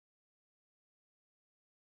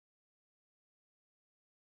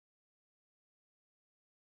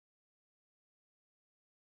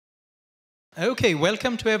Okay,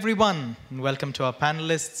 welcome to everyone, and welcome to our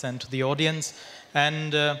panelists and to the audience.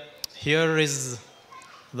 And here is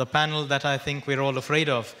the panel that I think we're all afraid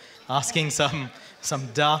of, asking some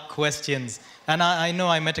dark questions. And I know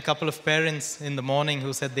I met a couple of parents in the morning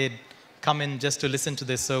who said they'd come in just to listen to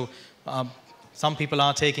this, so some people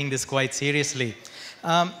are taking this quite seriously.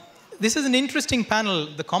 This is an interesting panel,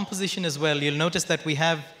 the composition as well. You'll notice that we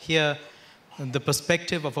have here the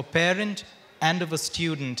perspective of a parent and of a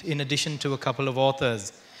student, in addition to a couple of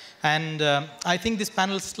authors. And I think this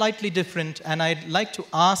panel is slightly different, and I'd like to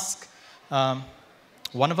ask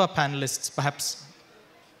one of our panelists, perhaps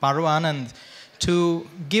Paro Anand, to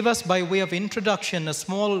give us, by way of introduction, a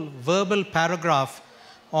small verbal paragraph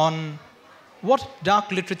on what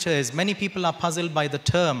dark literature is. Many people are puzzled by the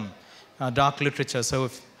term dark literature, so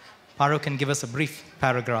if Paro can give us a brief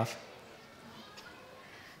paragraph.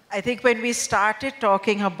 I think when we started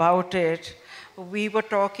talking about it, we were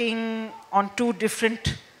talking on two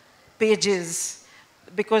different pages,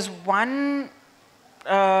 because one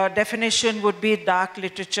definition would be dark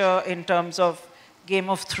literature in terms of Game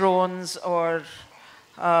of Thrones or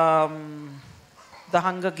The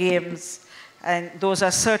Hunger Games, and those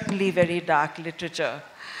are certainly very dark literature.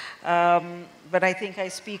 But I think I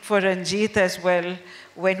speak for Ranjit as well.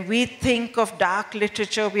 When we think of dark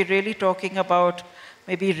literature, we're really talking about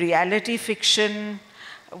maybe reality fiction,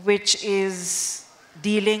 which is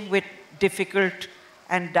dealing with difficult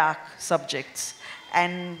and dark subjects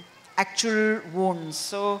and actual wounds.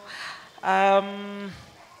 So, I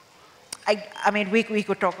mean, we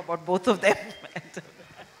could talk about both of them.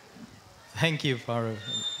 Thank you, Paro.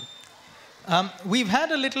 We've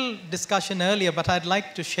had a little discussion earlier, but I'd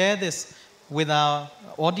like to share this with our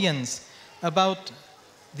audience about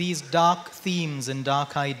these dark themes and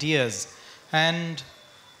dark ideas. And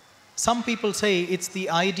some people say it's the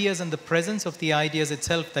ideas and the presence of the ideas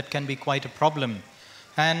itself that can be quite a problem.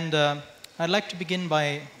 And I'd like to begin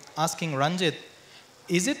by asking Ranjit,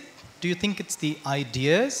 do you think it's the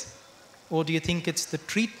ideas, or do you think it's the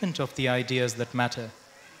treatment of the ideas that matter?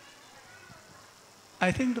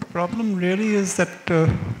 I think the problem really is that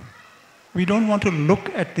we don't want to look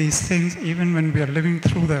at these things even when we are living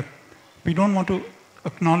through them. We don't want to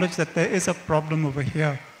acknowledge that there is a problem over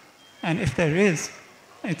here. And if there is,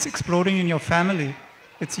 it's exploding in your family.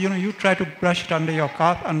 It's, you try to brush it under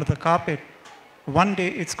the carpet. One day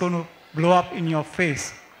it's going to blow up in your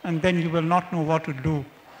face, and then you will not know what to do.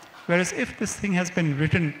 Whereas if this thing has been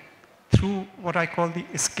written through what I call the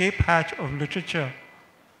escape hatch of literature,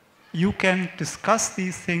 you can discuss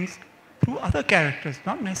these things through other characters,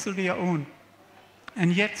 not necessarily your own,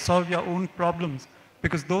 and yet solve your own problems,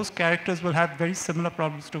 because those characters will have very similar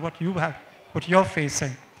problems to what you have, what you're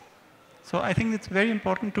facing. So I think it's very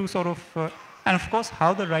important to sort of, and of course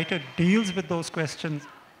how the writer deals with those questions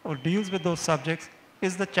or deals with those subjects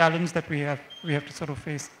is the challenge that we have to sort of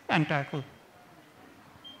face and tackle.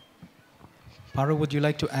 Paro, would you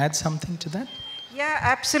like to add something to that? Yeah,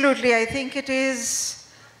 absolutely. I think it is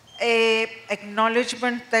an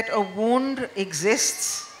acknowledgement that a wound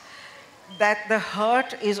exists, that the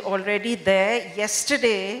hurt is already there.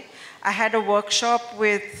 Yesterday, I had a workshop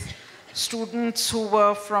with students who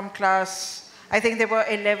were from class, I think they were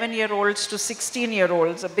 11-year-olds to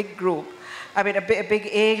 16-year-olds, a big group, I mean a big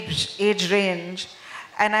age range.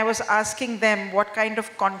 And I was asking them, what kind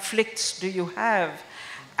of conflicts do you have?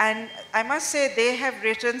 And I must say, they have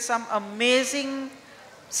written some amazing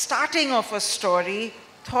starting of a story,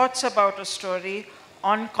 thoughts about a story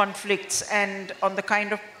on conflicts and on the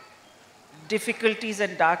kind of difficulties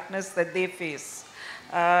and darkness that they face.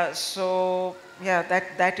 So, yeah,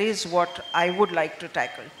 that is what I would like to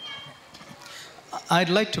tackle. I'd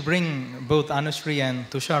like to bring both Anushri and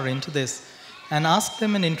Tushar into this and ask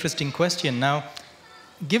them an interesting question. Now,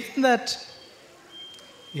 given that,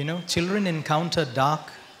 children encounter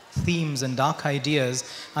dark themes and dark ideas,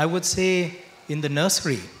 I would say in the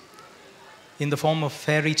nursery, in the form of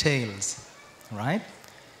fairy tales, right?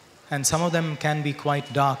 And some of them can be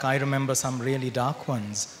quite dark. I remember some really dark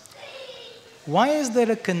ones. Why is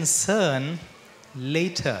there a concern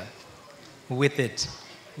later with it?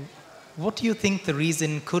 What do you think the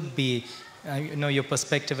reason could be? Your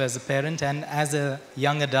perspective as a parent and as a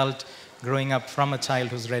young adult growing up from a child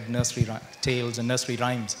who's read nursery tales and nursery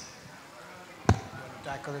rhymes. You want to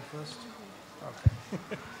tackle it first?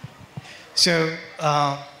 Okay. So,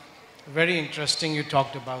 very interesting you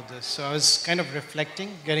talked about this. So I was kind of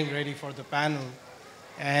reflecting, getting ready for the panel,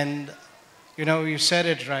 and you said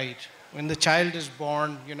it right. When the child is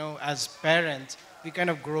born, as parents, we kind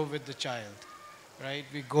of grow with the child, right?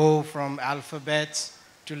 We go from alphabets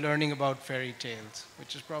to learning about fairy tales,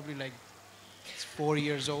 which is probably like 4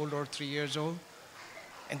 years old or 3 years old.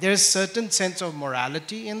 And there's certain sense of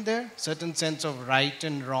morality in there, certain sense of right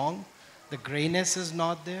and wrong. The grayness is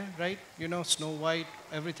not there, right? You know, Snow White,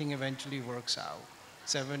 everything eventually works out.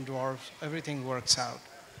 Seven Dwarfs, everything works out.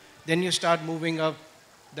 Then you start moving up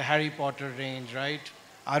the Harry Potter range, right?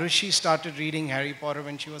 Arushi started reading Harry Potter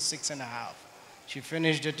when she was 6.5. She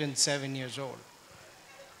finished it in 7 years old.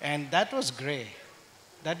 And that was gray.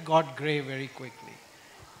 That got gray very quickly.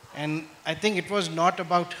 And I think it was not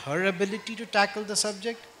about her ability to tackle the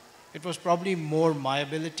subject. It was probably more my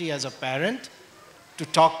ability as a parent to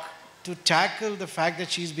tackle the fact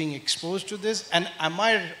that she's being exposed to this. And am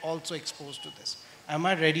I also exposed to this? Am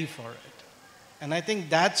I ready for it? And I think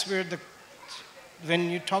that's where when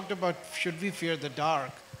you talked about should we fear the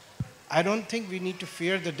dark, I don't think we need to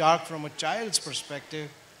fear the dark from a child's perspective,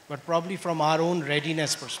 but probably from our own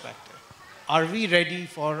readiness perspective. Are we ready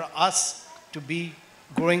for us to be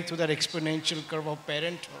going through that exponential curve of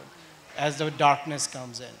parenthood as the darkness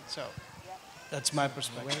comes in? So that's my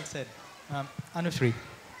perspective. Well said. Anushree.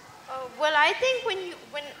 Well, I think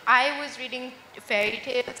when I was reading fairy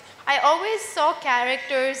tales, I always saw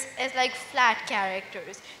characters as like flat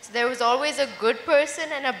characters. So there was always a good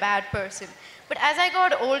person and a bad person. But as I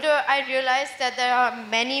got older, I realized that there are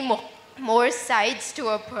many more sides to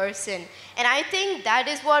a person. And I think that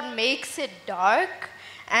is what makes it dark.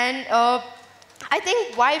 And I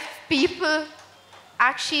think why people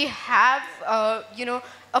actually have,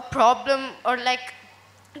 a problem, or like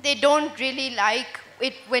they don't really like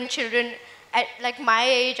it when children at like my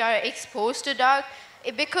age are exposed to dark,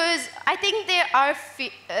 because I think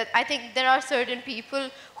there are certain people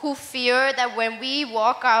who fear that when we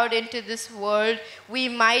walk out into this world, we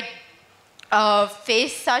might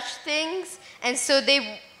face such things, and so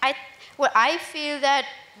I feel that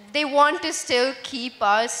they want to still keep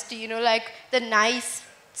us to, like the nice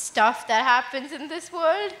stuff that happens in this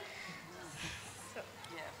world.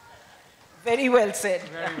 Very well said.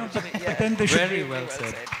 But then they should, Very well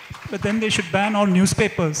said. but then they should ban all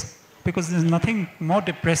newspapers, because there's nothing more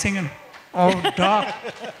depressing and or dark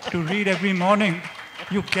to read every morning.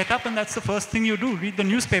 You get up and that's the first thing you do, read the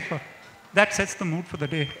newspaper. That sets the mood for the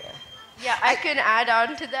day. Yeah, I can add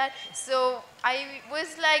on to that. So I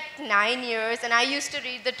was like 9 years, and I used to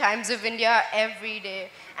read the Times of India every day.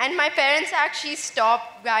 And my parents actually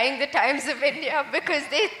stopped buying the Times of India because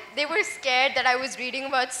they were scared that I was reading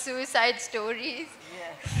about suicide stories.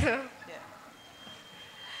 Yeah.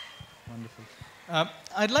 Wonderful.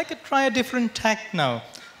 I'd like to try a different tack now.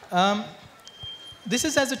 This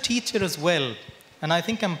is as a teacher as well, and I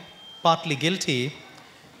think I'm partly guilty.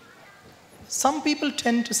 Some people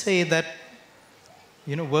tend to say that,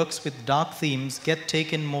 works with dark themes get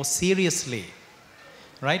taken more seriously,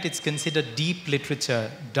 right? It's considered deep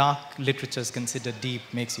literature. Dark literature is considered deep,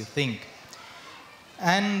 makes you think.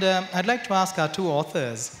 And I'd like to ask our two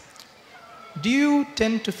authors, do you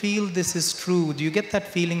tend to feel this is true? Do you get that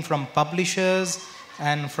feeling from publishers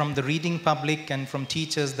and from the reading public and from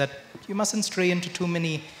teachers that you mustn't stray into too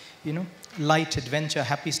many, light adventure,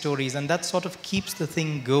 happy stories, and that sort of keeps the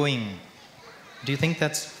thing going? Do you think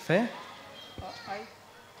that's fair?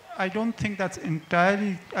 I don't think that's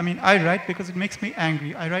entirely, I write because it makes me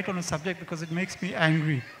angry. I write on a subject because it makes me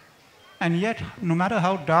angry. And yet, no matter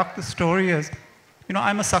how dark the story is,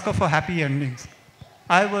 I'm a sucker for happy endings.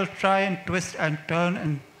 I will try and twist and turn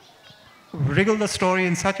and wriggle the story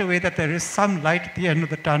in such a way that there is some light at the end of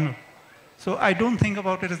the tunnel. So I don't think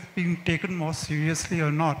about it as being taken more seriously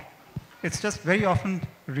or not. It's just very often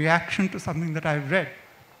reaction to something that I've read,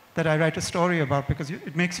 that I write a story about, because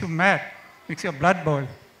it makes you mad, makes your blood boil,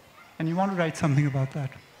 and you want to write something about that.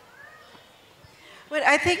 Well,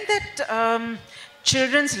 I think that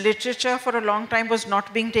children's literature for a long time was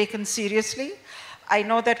not being taken seriously. I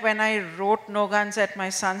know that when I wrote No Guns at my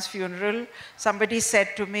son's funeral, somebody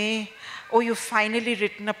said to me, "Oh, you've finally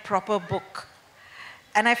written a proper book."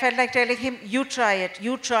 And I felt like telling him, "You try it.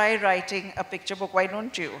 You try writing a picture book. Why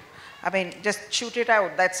don't you? Just shoot it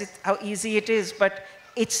out. That's it, how easy it is." But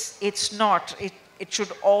it's not. It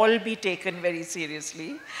should all be taken very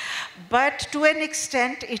seriously. But to an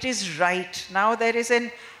extent, it is right. Now there is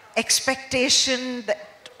an expectation that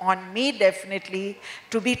on me, definitely,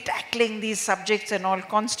 to be tackling these subjects and all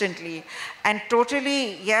constantly. And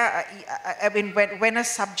totally, when a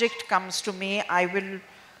subject comes to me, I will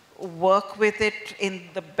work with it in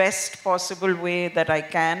the best possible way that I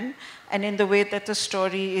can, and in the way that the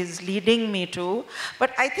story is leading me to.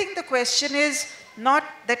 But I think the question is not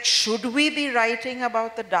that should we be writing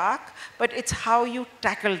about the dark, but it's how you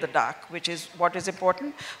tackle the dark, which is what is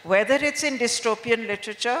important. Whether it's in dystopian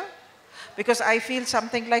literature, because I feel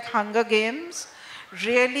something like Hunger Games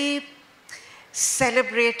really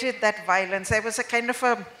celebrated that violence. There was a kind of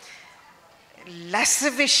a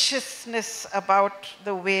lasciviousness about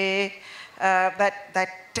the way that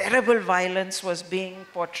terrible violence was being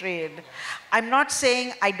portrayed. I'm not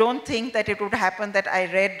saying I don't think that it would happen that I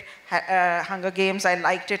read Hunger Games, I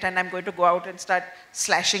liked it, and I'm going to go out and start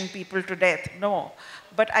slashing people to death. No.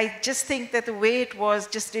 But I just think that the way it was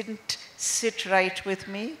just didn't sit right with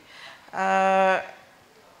me.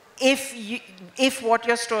 If what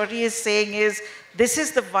your story is saying is, this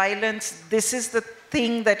is the violence, this is the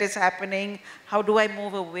thing that is happening, how do I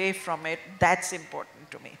move away from it? That's important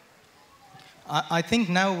to me. I think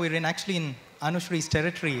now we're actually in Anushri's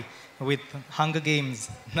territory with Hunger Games,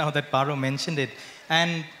 now that Paro mentioned it.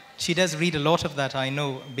 And she does read a lot of that, I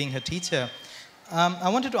know, being her teacher. I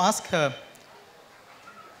wanted to ask her,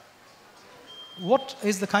 what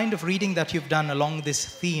is the kind of reading that you've done along this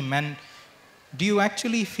theme? And do you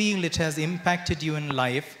actually feel it has impacted you in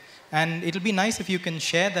life? And it'll be nice if you can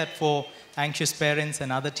share that for anxious parents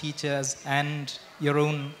and other teachers and your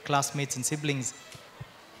own classmates and siblings.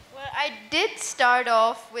 Well, I did start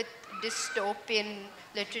off with dystopian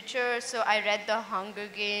literature, so I read The Hunger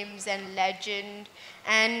Games and Legend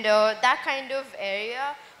and that kind of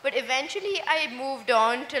area. But eventually I moved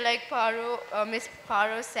on to, like Miss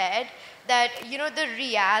Paro said, that, you know,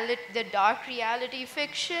 the dark reality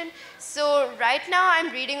fiction. So right now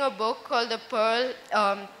I'm reading a book called The Pearl,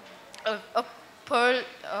 a Pearl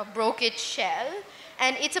Broke Its Shell.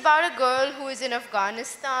 And it's about a girl who is in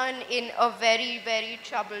Afghanistan in a very, very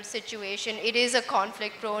troubled situation. It is a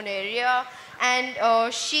conflict-prone area.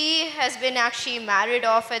 And she has been actually married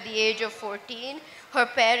off at the age of 14. Her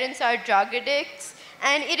parents are drug addicts.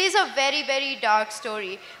 And it is a very, very dark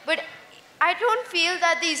story. But I don't feel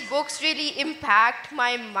that these books really impact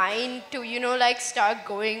my mind to, you know, like start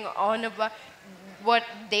going on about what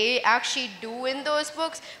they actually do in those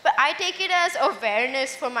books. But I take it as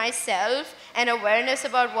awareness for myself and awareness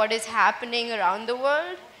about what is happening around the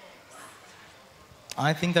world.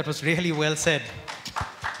 I think that was really well said.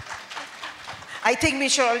 I think we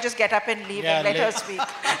should all just get up and leave and let her speak.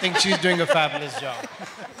 I think she's doing a fabulous job.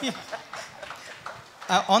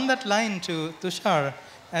 On that line to Tushar,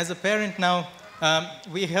 as a parent now,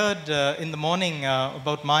 we heard in the morning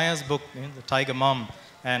about Maya's book, you know, The Tiger Mom,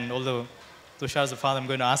 and although Tushar's a father, I'm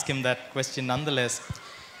going to ask him that question nonetheless.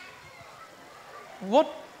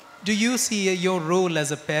 What do you see your role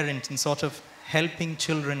as a parent in sort of helping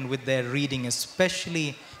children with their reading,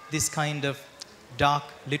 especially this kind of dark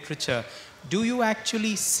literature? Do you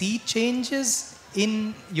actually see changes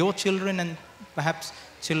in your children and perhaps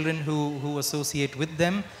children who associate with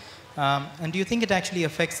them? And do you think it actually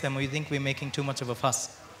affects them, or you think we're making too much of a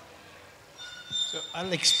fuss? So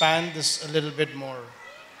I'll expand this a little bit more.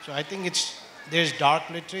 So I think there's dark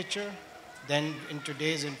literature, then in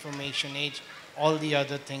today's information age, all the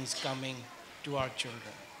other things coming to our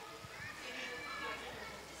children.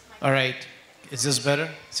 All right, is this better?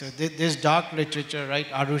 So there's dark literature, right?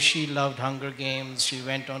 Arushi loved Hunger Games. She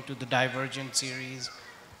went on to the Divergent series.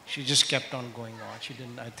 She just kept on going on. She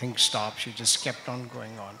didn't, I think, stop. She just kept on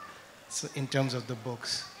going on. So in terms of the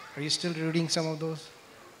books. Are you still reading some of those?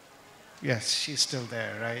 Yes, she's still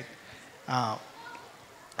there, right?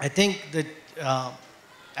 I think that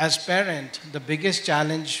as parent, the biggest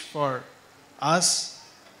challenge for us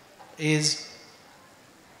is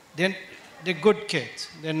they're good kids.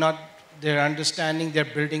 They're understanding, they're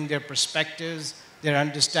building their perspectives, they're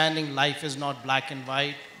understanding life is not black and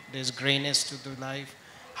white, there's grayness to the life.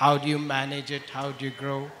 How do you manage it? How do you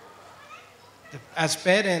grow? As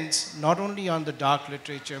parents, not only on the dark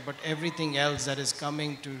literature, but everything else that is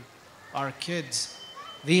coming to our kids,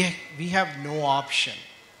 we have no option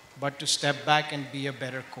but to step back and be a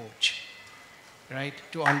better coach, right?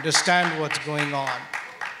 To understand what's going on.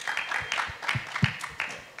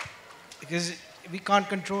 Because we can't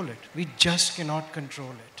control it. We just cannot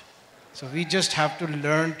control it. So we just have to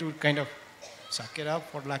learn to kind of suck it up,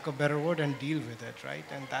 for lack of a better word, and deal with it, right?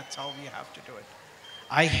 And that's how we have to do it.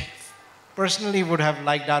 I personally would have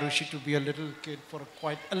liked Arushi to be a little kid for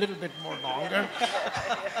quite a little bit more longer.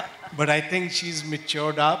 But I think she's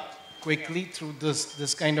matured up quickly through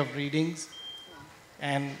this kind of readings.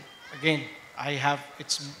 And again,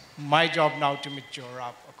 it's my job now to mature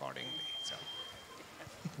up accordingly. So.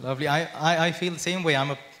 Lovely. I feel the same way.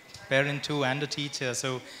 I'm a parent too and a teacher,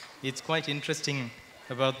 so it's quite interesting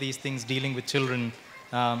about these things dealing with children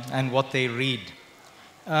and what they read.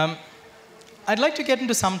 I'd like to get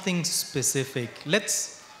into something specific.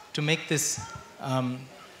 To make this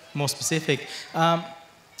more specific,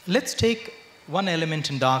 let's take one element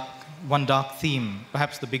in one dark theme,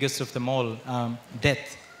 perhaps the biggest of them all,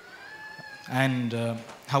 death. and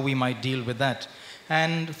how we might deal with that.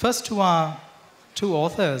 And first, to our two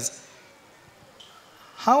authors,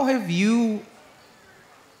 how have you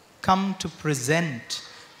come to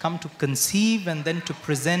conceive and then to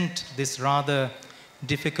present this rather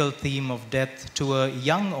difficult theme of death to a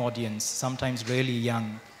young audience, sometimes really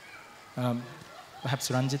young?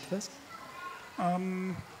 Perhaps Ranjit first?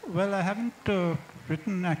 Well, I haven't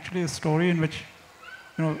written actually a story in which,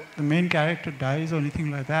 the main character dies or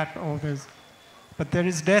anything like that, but there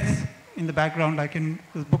is death in the background, like in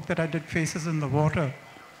the book that I did, Faces in the Water.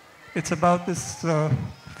 It's about this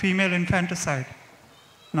female infanticide.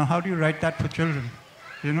 Now, how do you write that for children,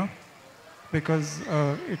 Because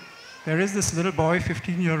there is this little boy,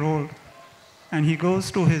 15-year-old, and he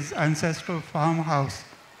goes to his ancestral farmhouse,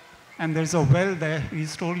 and there's a well there.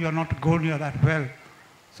 He's told you're not to go near that well.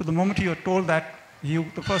 So the moment you're told that,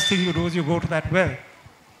 the first thing you do is you go to that well.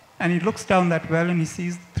 And he looks down that well and he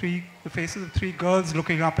sees the faces of three girls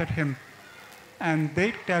looking up at him. And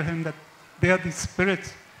they tell him that they are the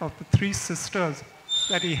spirits of the three sisters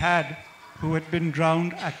that he had who had been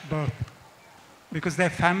drowned at birth. Because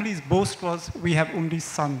their family's boast was, we have only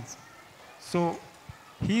sons. So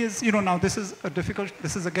he is, now this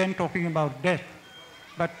is again talking about death.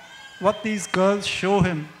 But what these girls show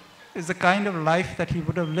him is the kind of life that he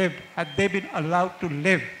would have lived had they been allowed to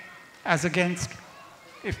live, as against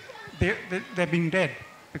if they're being dead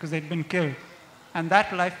because they'd been killed. And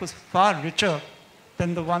that life was far richer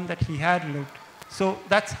than the one that he had lived. So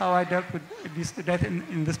that's how I dealt with at least the death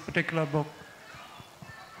in this particular book.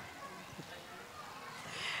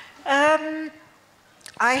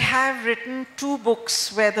 I have written 2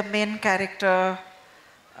 books where the main character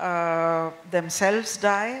themselves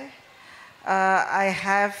die. I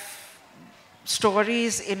have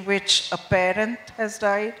stories in which a parent has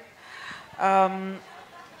died.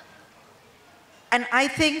 And I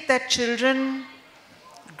think that children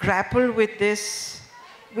grapple with this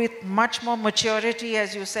with much more maturity,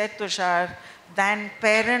 as you said, Tushar, than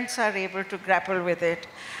parents are able to grapple with it.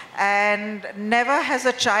 And never has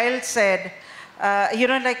a child said,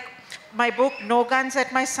 like my book, No Guns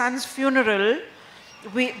at My Son's Funeral,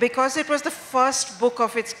 because it was the first book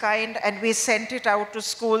of its kind and we sent it out to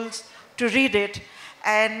schools to read it,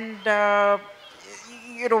 and how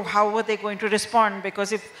were they going to respond?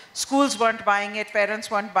 Because if schools weren't buying it, parents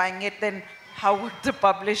weren't buying it, then how would the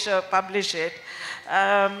publisher publish it?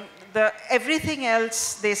 Everything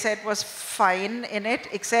else they said was fine in it,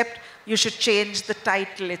 except you should change the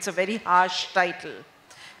title. It's a very harsh title.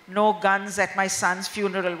 No Guns at My Son's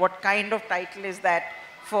Funeral. What kind of title is that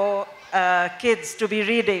for kids to be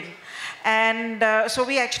reading? And so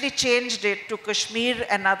we actually changed it to Kashmir,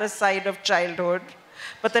 Another Side of Childhood.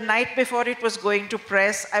 But the night before it was going to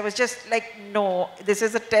press, I was just like, no, this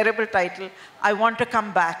is a terrible title. I want to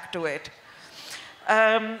come back to it.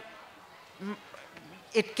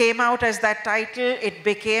 It came out as that title. It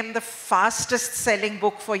became the fastest selling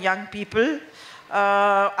book for young people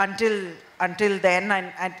until then,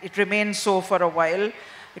 and it remained so for a while.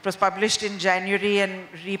 It was published in January and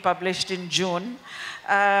republished in June.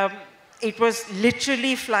 It was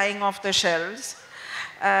literally flying off the shelves.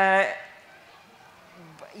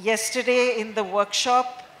 Yesterday in the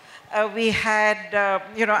workshop, we had,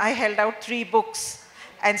 I held out 3 books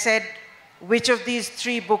and said, which of these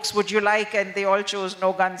 3 books would you like? And they all chose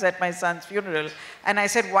No Guns at My Son's Funeral. And I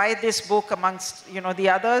said, why this book amongst, the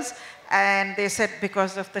others? And they said,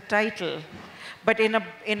 because of the title. But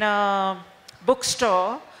in a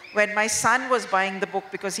bookstore, when my son was buying the book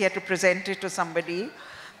because he had to present it to somebody,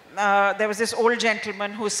 there was this old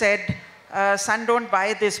gentleman who said, son, don't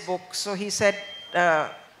buy this book. So he said,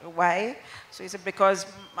 why? So he said, because,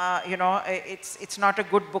 it's not a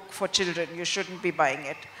good book for children. You shouldn't be buying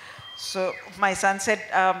it. So my son said,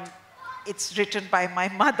 it's written by my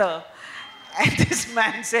mother. And this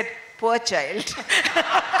man said, poor child.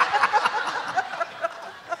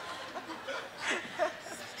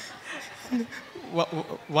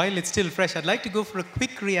 While it's still fresh, I'd like to go for a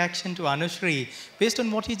quick reaction to Anushri. Based on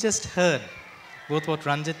what you just heard, both what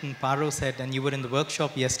Ranjit and Paro said, and you were in the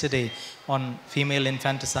workshop yesterday on female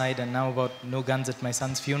infanticide and now about No Guns at My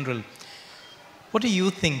Son's Funeral. What do you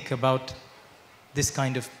think about this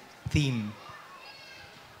kind of theme?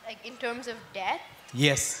 Like in terms of death?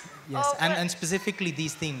 Yes. Oh, and specifically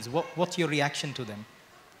these themes. What's your reaction to them?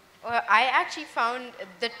 I actually found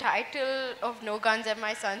the title of No Guns at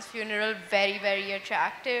My Son's Funeral very, very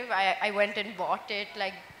attractive. I went and bought it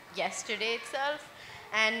like yesterday itself.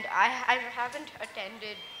 And I haven't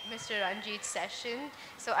attended Mr. Ranjit's session,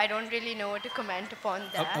 so I don't really know what to comment upon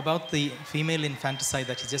that. About the female infanticide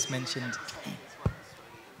that you just mentioned.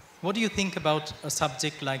 What do you think about a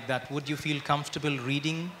subject like that? Would you feel comfortable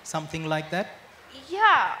reading something like that?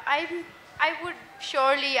 Yeah, I would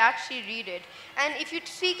surely actually read it. And if you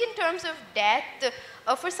speak in terms of death,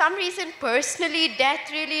 for some reason, personally,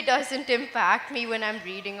 death really doesn't impact me when I'm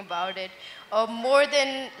reading about it. More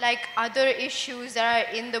than like other issues that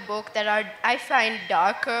are in the book that are, I find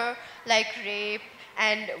darker, like rape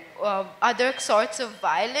and other sorts of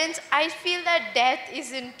violence, I feel that death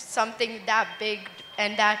isn't something that big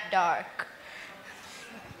and that dark.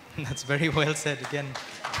 That's very well said again.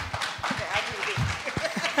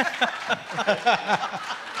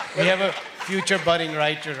 We have a future budding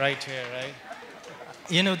writer right here, right?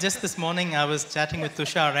 You know, just this morning I was chatting with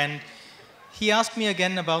Tushar and he asked me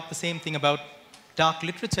again about the same thing about dark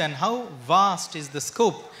literature and how vast is the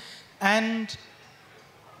scope. And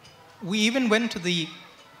we even went to the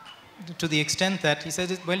extent that he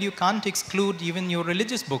said, well, you can't exclude even your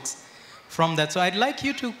religious books from that. So I'd like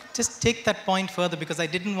you to just take that point further because I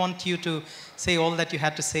didn't want you to say all that you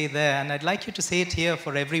had to say there. And I'd like you to say it here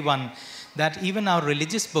for everyone, that even our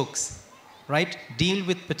religious books, right, deal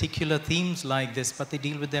with particular themes like this, but they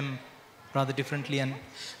deal with them rather differently. And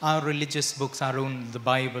our religious books, our own, the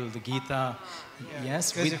Bible, the Gita,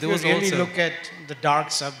 yes, Because with if those you really also. look at the dark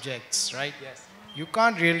subjects, right? Yes. You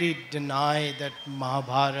can't really deny that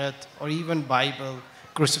Mahabharata or even Bible,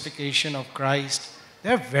 crucifixion of Christ,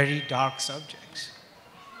 they're very dark subjects,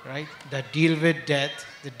 right? That deal with death,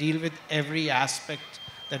 that deal with every aspect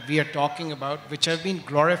that we are talking about, which have been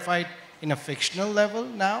glorified in a fictional level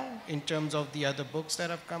now in terms of the other books that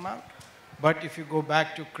have come out. But if you go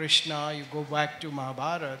back to Krishna, you go back to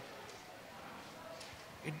Mahabharata,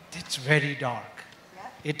 it's very dark.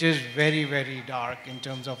 It is very, very dark in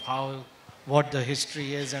terms of what the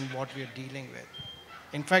history is and what we are dealing with.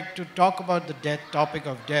 In fact, to talk about the topic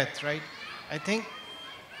of death, right? I think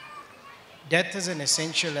death is an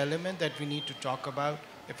essential element that we need to talk about.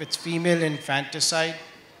 If it's female infanticide,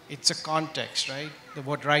 it's a context, right?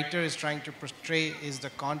 What writer is trying to portray is the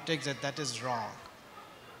context that is wrong.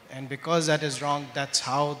 And because that is wrong, that's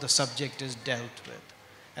how the subject is dealt with.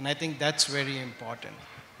 And I think that's very important.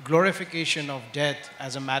 Glorification of death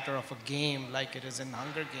as a matter of a game, like it is in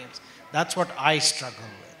Hunger Games, that's what I struggle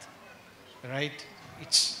with, right?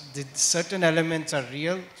 Certain elements are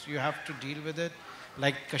real, so you have to deal with it.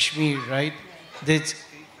 Like Kashmir, right? There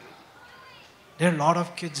are a lot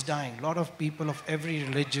of kids dying, a lot of people of every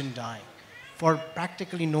religion dying for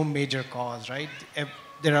practically no major cause, right?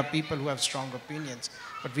 There are people who have strong opinions,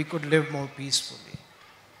 but we could live more peacefully.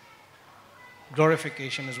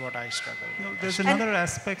 Glorification is what I struggle with. There's another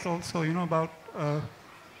aspect also, about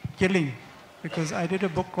killing, because I did a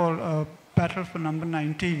book called Battle for Number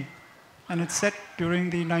 19, and it's set during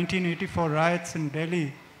the 1984 riots in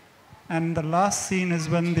Delhi. And the last scene is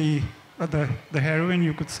when the heroine,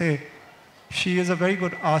 you could say, she is a very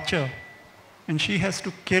good archer, and she has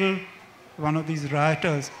to kill one of these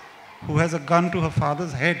rioters who has a gun to her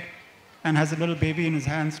father's head and has a little baby in his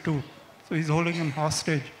hands too. So he's holding him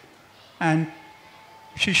hostage. And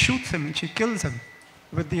she shoots him and she kills him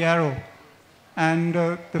with the arrow. And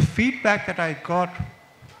the feedback that I got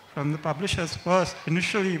from the publishers first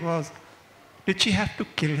initially was, did she have to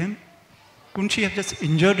kill him? Couldn't she have just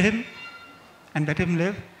injured him and let him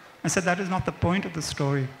live? I said, that is not the point of the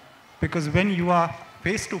story. Because when you are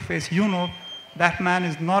face to face, you know that man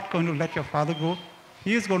is not going to let your father go.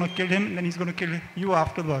 He is going to kill him, and then he's going to kill you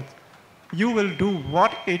afterwards. You will do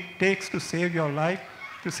what it takes to save your life,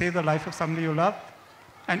 to save the life of somebody you love.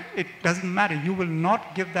 And it doesn't matter. You will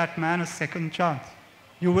not give that man a second chance.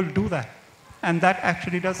 You will do that. And that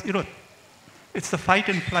actually does, it's the fight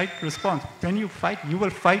and flight response. When you fight, you will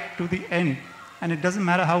fight to the end. And it doesn't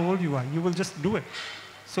matter how old you are. You will just do it.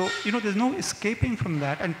 So, there's no escaping from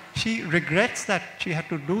that. And she regrets that she had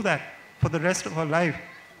to do that for the rest of her life.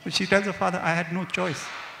 But she tells her father, I had no choice.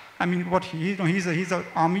 I mean, he's an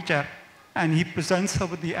army chap. And he presents her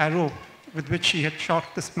with the arrow with which she had shot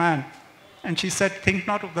this man. And she said, think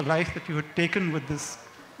not of the life that you had taken with this,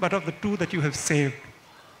 but of the two that you have saved.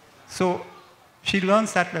 So she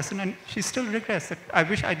learns that lesson, and she still regrets that, I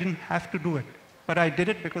wish I didn't have to do it. But I did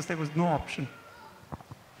it because there was no option.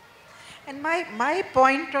 And my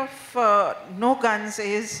point of no guns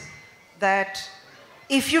is that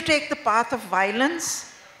if you take the path of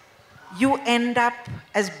violence, you end up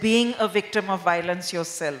as being a victim of violence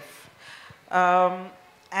yourself.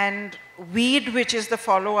 And Weed, which is the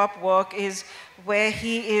follow-up work, is where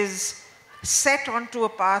he is set onto a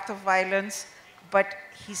path of violence, but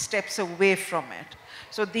he steps away from it.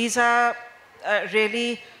 So these are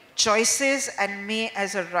really choices, and me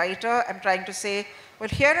as a writer, I'm trying to say, well,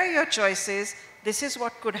 here are your choices. This is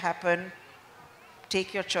what could happen.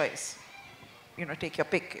 take your choice. Take your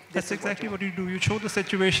pick. That's exactly what you do. You show the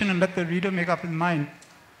situation and let the reader make up his mind.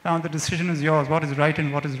 Now the decision is yours. What is right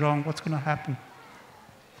and what is wrong? What's going to happen?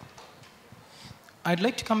 I'd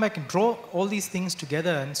like to come back and draw all these things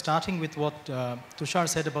together, and starting with what Tushar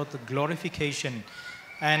said about the glorification.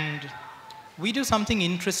 And we do something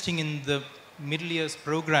interesting in the middle years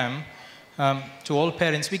program to all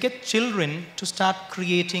parents. We get children to start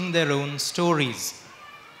creating their own stories.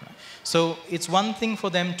 So it's one thing for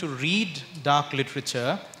them to read dark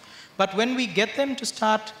literature, but when we get them to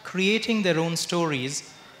start creating their own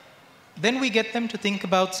stories, then we get them to think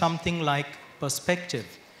about something like perspective.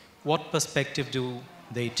 What perspective do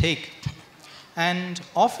they take? And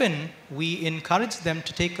often we encourage them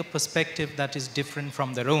to take a perspective that is different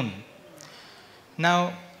from their own.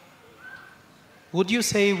 Now, would you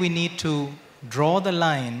say we need to draw the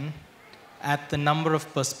line at the number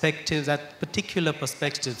of perspectives, at particular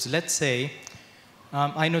perspectives? Let's say,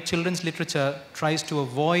 I know children's literature tries to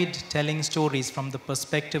avoid telling stories from the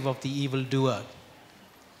perspective of the evildoer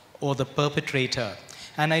or the perpetrator.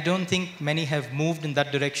 And I don't think many have moved in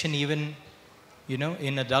that direction even,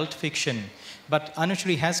 in adult fiction. But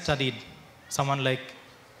Anushri has studied someone like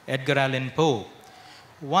Edgar Allan Poe.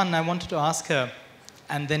 One, I wanted to ask her,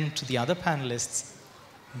 and then to the other panelists,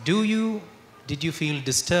 did you feel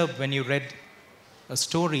disturbed when you read a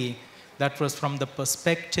story that was from the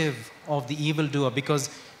perspective of the evildoer? Because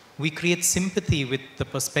we create sympathy with the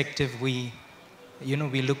perspective we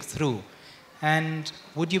look through. And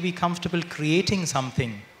would you be comfortable creating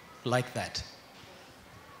something like that?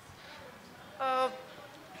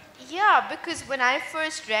 Yeah, because when I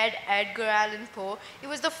first read Edgar Allan Poe, it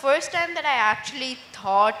was the first time that I actually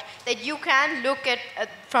thought that you can look at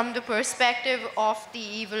from the perspective of the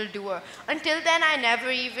evildoer. Until then, I never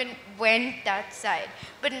even went that side.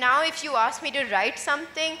 But now if you ask me to write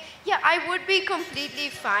something, yeah, I would be completely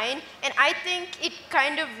fine. And I think it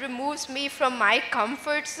kind of removes me from my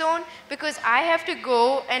comfort zone, because I have to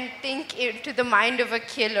go and think into the mind of a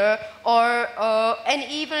killer or an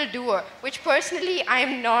evildoer, which personally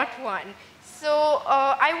I'm not one. So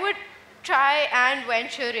I would try and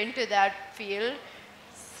venture into that field.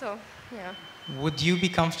 So, yeah. Would you be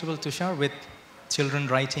comfortable, Tushar, with children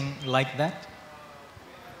writing like that?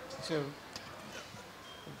 So,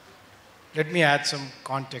 let me add some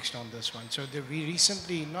context on this one. So we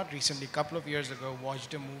recently, not recently, a couple of years ago,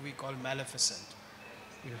 watched a movie called Maleficent.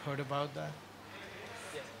 You heard about that?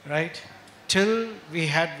 Yes. Right? Till we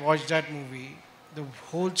had watched that movie, the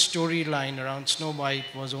whole storyline around Snow White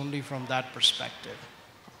was only from that perspective,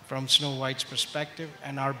 from Snow White's perspective,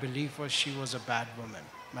 and our belief was she was a bad woman,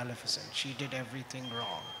 Maleficent. She did everything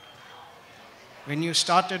wrong. When you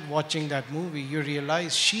started watching that movie, you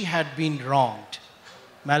realized she had been wronged.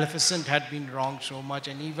 Maleficent had been wronged so much,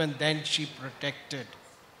 and even then she protected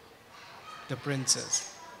the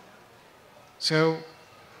princess. So,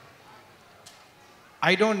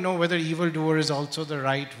 I don't know whether evildoer is also the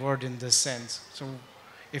right word in this sense. So,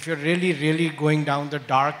 if you're really, really going down the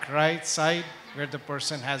dark right side, where the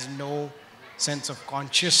person has no sense of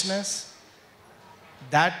consciousness,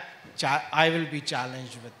 that I will be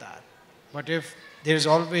challenged with that. But if there's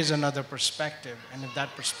always another perspective, and if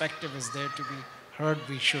that perspective is there to be heard,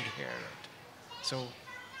 we should hear it. So,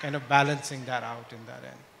 kind of balancing that out in that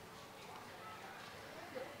end.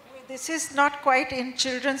 This is not quite in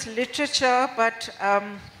children's literature, but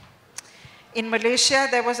in Malaysia,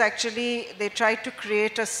 there was actually, they tried to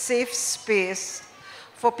create a safe space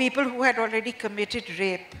for people who had already committed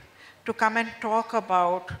rape to come and talk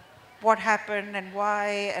about what happened and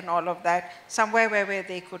why and all of that, somewhere where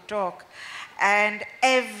they could talk. And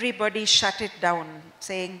everybody shut it down,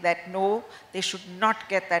 saying that no, they should not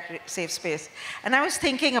get that safe space. And I was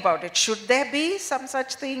thinking about it, should there be some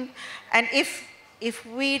such thing? And if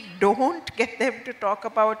we don't get them to talk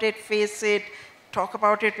about it, face it, talk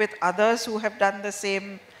about it with others who have done the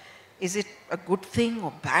same, is it a good thing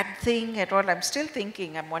or bad thing at all? I'm still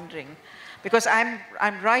thinking, I'm wondering. Because I'm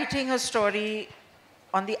writing a story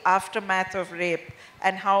on the aftermath of rape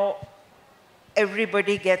and how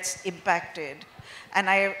everybody gets impacted. And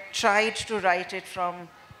I tried to write it from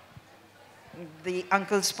the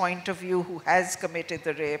uncle's point of view who has committed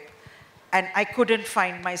the rape. And I couldn't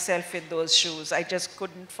find myself in those shoes. I just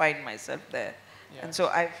couldn't find myself there. Yeah. And so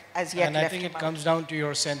I've as yet left him out. And I think it comes down to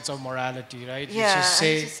your sense of morality, right? Yeah, you just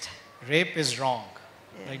say rape is wrong.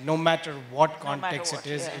 Yeah. Like no matter what context it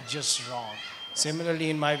is, it's just wrong. Similarly,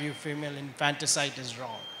 in my view, female infanticide is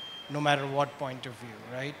wrong, no matter what point of view,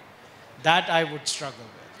 right? That I would struggle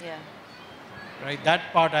with. Yeah. Right?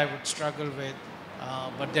 That part I would struggle with.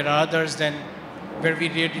 But there are others then where we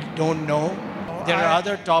really don't know. there are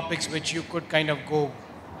other topics which you could kind of go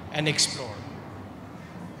and explore.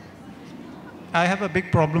 I have a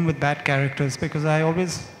big problem with bad characters because I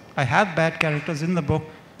have bad characters in the book,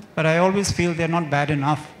 but I always feel they're not bad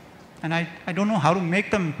enough. And I don't know how to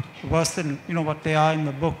make them worse than, what they are in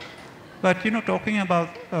the book. But, talking about,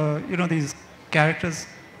 these characters,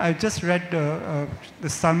 I just read the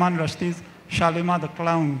Salman Rushdie's Shalimar the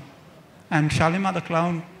Clown. And Shalimar the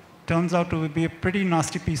Clown turns out to be a pretty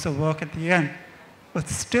nasty piece of work at the end. But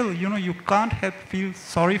still, you can't help feel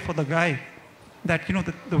sorry for the guy that,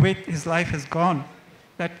 the way his life has gone,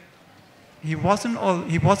 that he wasn't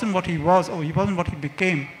what he was, or he wasn't what he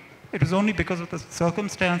became. It was only because of the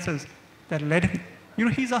circumstances that led him.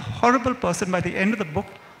 He's a horrible person. By the end of the book,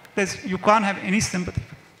 you can't have any sympathy.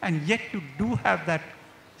 And yet you do have that,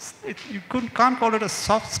 you can't call it a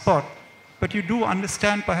soft spot, but you do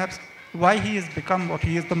understand perhaps why he has become what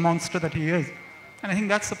he is, the monster that he is. And I think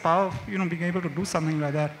that's the power of, being able to do something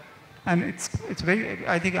like that. And it's very,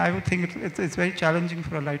 I would think it's very challenging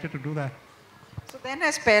for a writer to do that. So then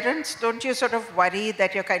as parents, don't you sort of worry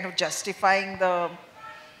that you're kind of justifying the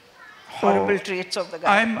horrible traits of the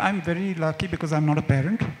guy? I'm very lucky because I'm not a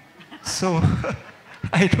parent. So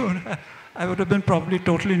I would have been probably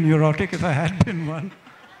totally neurotic if I had been one.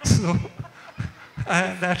 So I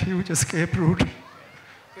had that huge escape route.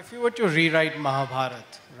 If you were to rewrite Mahabharata,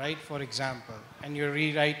 right, for example, and you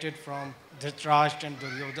rewrite it from Dhritarashtra and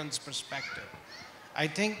Duryodhana's perspective, I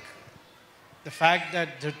think the fact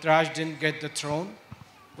that Dhritarashtra didn't get the throne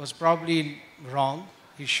was probably wrong.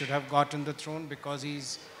 He should have gotten the throne because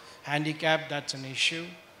he's handicapped, that's an issue.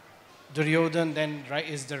 Duryodhana then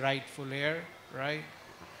is the rightful heir, right?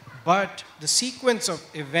 But the sequence of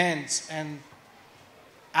events and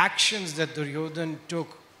actions that Duryodhana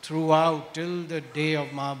took throughout till the day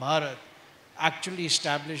of Mahabharata actually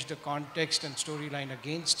established the context and storyline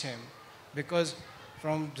against him, because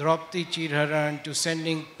from Draupadi Chirharan to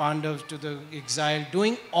sending Pandavas to the exile,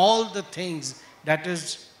 doing all the things that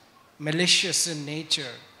is malicious in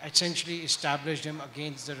nature, essentially established him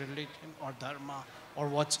against the religion or dharma or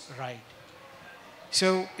what's right.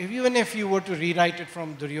 So even if you were to rewrite it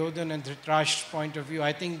from Duryodhana and Dhritarashtra's point of view,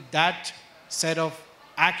 I think that set of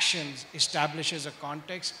actions establishes a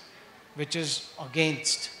context which is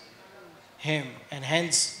against him, and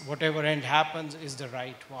hence whatever end happens is the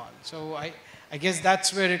right one. So I guess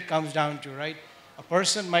that's where it comes down to, right? A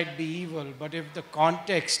person might be evil, but if the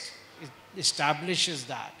context establishes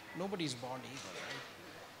that, nobody's born evil,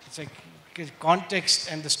 right? It's like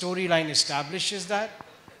context and the storyline establishes that,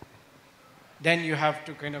 then you have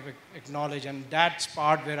to kind of acknowledge, and that's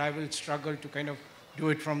part where I will struggle to kind of do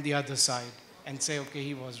it from the other side and say, okay,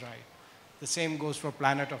 he was right. The same goes for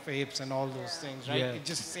Planet of Apes and all those things, right? Yeah. It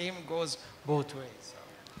just same goes both ways. So.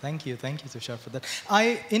 Thank you, Tushar, for that.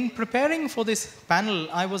 In preparing for this panel,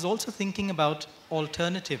 I was also thinking about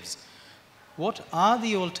alternatives. What are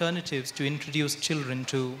the alternatives to introduce children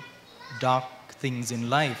to dark things in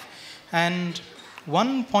life? And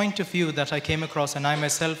one point of view that I came across, and I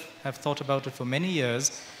myself have thought about it for many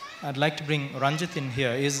years, I'd like to bring Ranjit in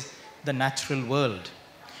here, is the natural world.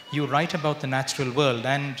 You write about the natural world,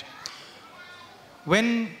 and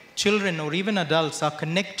when children or even adults are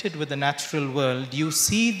connected with the natural world, you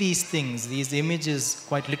see these things, these images,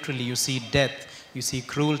 quite literally. You see death, you see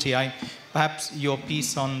cruelty. Perhaps your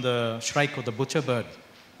piece on the shrike or the butcher bird,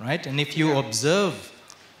 right? And if you observe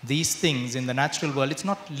these things in the natural world, it's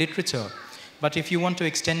not literature, but if you want to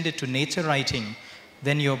extend it to nature writing,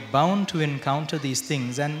 then you're bound to encounter these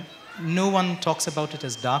things, and no one talks about it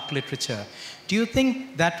as dark literature. Do you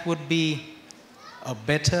think that would be a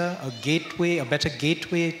better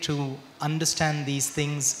gateway to understand these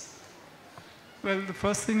things? Well, the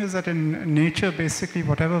first thing is that in nature, basically,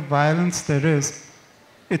 whatever violence there is,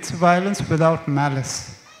 it's violence without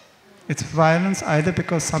malice. It's violence either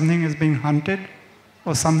because something is being hunted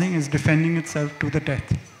or something is defending itself to the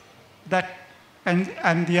death.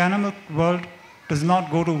 And the animal world does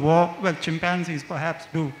not go to war. Well, chimpanzees perhaps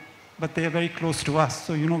do, but they are very close to us.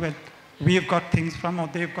 So, where we have got things from, or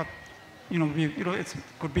they've got, it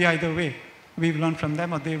could be either way. We've learned from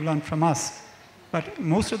them or they've learned from us. But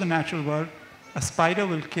most of the natural world, a spider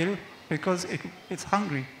will kill because it's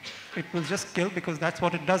hungry. It will just kill because that's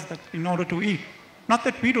what it does, that in order to eat. Not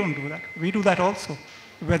that we don't do that. We do that also.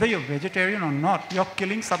 Whether you're vegetarian or not, you're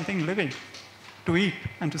killing something living to eat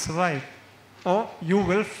and to survive. Or you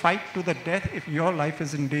will fight to the death if your life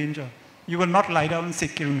is in danger. You will not lie down and say,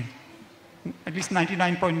 kill me. At least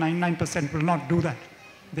 99.99% will not do that.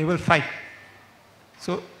 They will fight.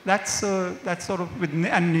 So that's sort of,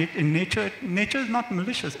 in nature is not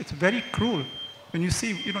malicious. It's very cruel. When you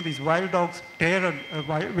see, these wild dogs tear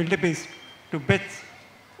a wildebeest, to bits.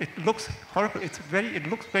 It looks horrible. It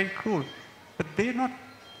looks very cruel. But they're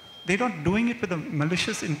not doing it with a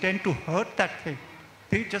malicious intent to hurt that thing.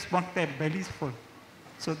 They just want their bellies full.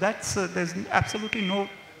 So there's absolutely no,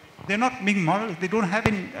 they're not being moral. They don't have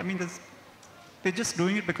any, they're just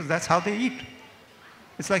doing it because that's how they eat.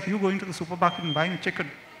 It's like you going to the supermarket and buying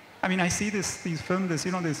chicken. I see these films,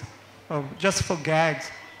 this just for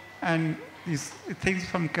gags, and these things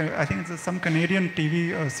from, I think it's some Canadian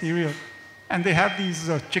TV serial, and they have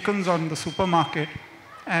these chickens on the supermarket,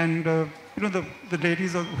 and the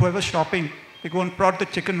ladies or whoever's shopping, they go and prod the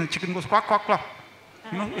chicken, and the chicken goes quack, quack, quack.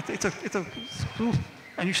 It's a spoof,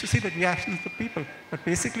 and you should see the reactions of the people. But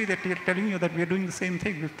basically, they're telling you that we're doing the same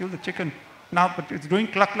thing. We've killed the chicken now, but it's doing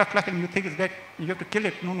cluck, cluck, cluck, and you think it's dead. You have to kill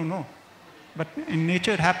it. No, no, no. But in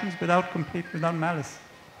nature, it happens without malice.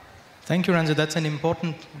 Thank you, Ranjit. That's an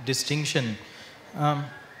important distinction.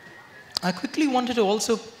 I quickly wanted to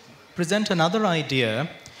also present another idea,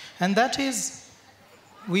 and that is,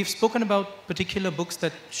 we've spoken about particular books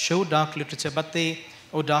that show dark literature,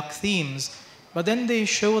 or dark themes, but then they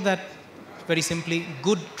show that, very simply,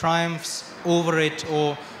 good triumphs over it,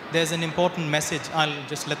 or there's an important message. I'll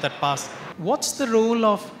just let that pass. What's the role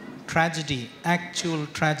of tragedy, actual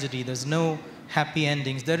tragedy? There's no happy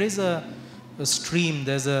endings. There is a stream,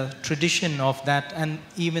 there's a tradition of that, and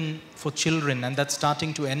even for children, and that's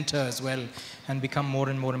starting to enter as well and become more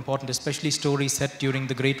and more important, especially stories set during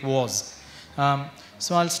the Great Wars.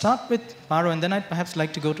 So I'll start with Paro, and then I'd perhaps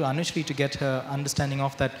like to go to Anushri to get her understanding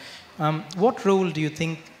of that. What role do you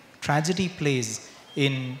think tragedy plays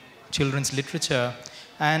in children's literature,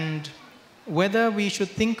 and whether we should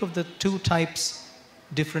think of the two types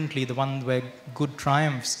differently, the one where good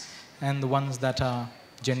triumphs and the ones that are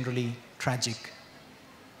generally tragic?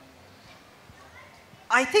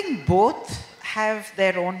 I think both have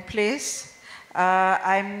their own place.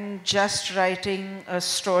 I'm just writing a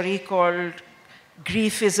story called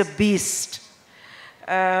Grief is a Beast,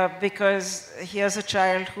 because here's a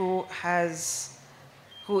child who is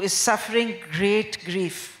suffering great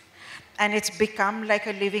grief, and it's become like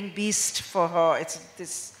a living beast for her. It's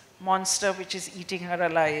this monster which is eating her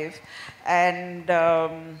alive, and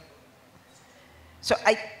so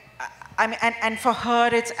and for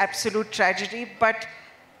her it's absolute tragedy. But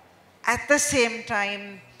at the same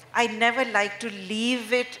time, I never like to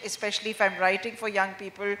leave it, especially if I'm writing for young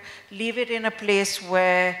people, leave it in a place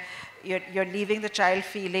where you're leaving the child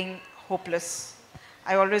feeling hopeless.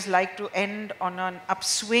 I always like to end on an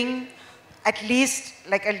upswing, at least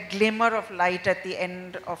like a glimmer of light at the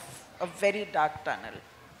end of a very dark tunnel.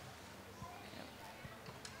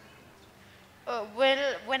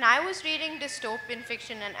 Well, when I was reading dystopian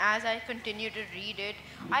fiction, and as I continue to read it,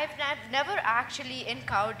 I've never actually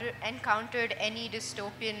encountered any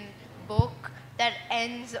dystopian book that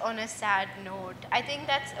ends on a sad note. I think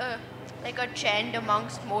that's like a trend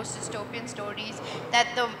amongst most dystopian stories, that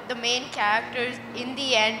the main character in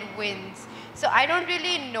the end wins. So I don't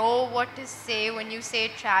really know what to say when you say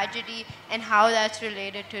tragedy and how that's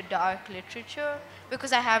related to dark literature,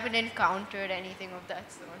 because I haven't encountered anything of that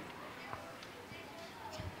sort.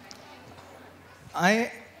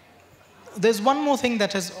 There's one more thing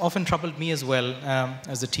that has often troubled me as well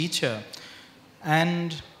as a teacher,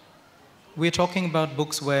 and we're talking about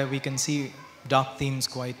books where we can see dark themes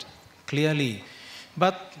quite clearly.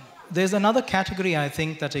 But there's another category, I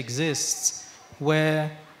think, that exists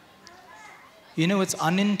where, it's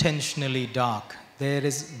unintentionally dark. There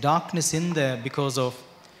is darkness in there because of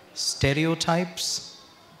stereotypes,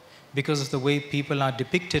 because of the way people are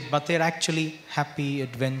depicted, but they're actually happy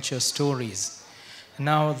adventure stories.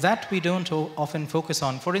 Now, that we don't often focus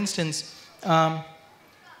on. For instance,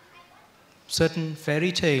 certain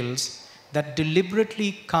fairy tales that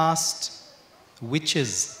deliberately cast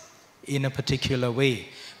witches in a particular way.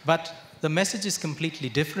 But the message is completely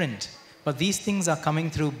different. But these things are coming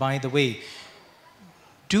through by the way.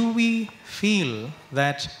 Do we feel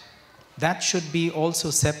that that should be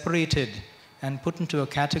also separated and put into a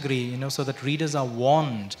category, so that readers are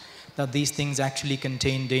warned that these things actually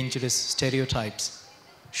contain dangerous stereotypes?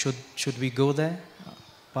 Should we go there?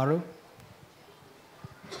 Paro?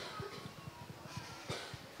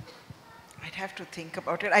 I'd have to think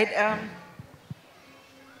about it.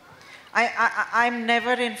 I'm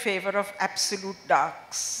never in favor of absolute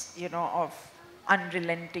darks, of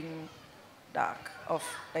unrelenting dark, of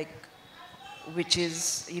like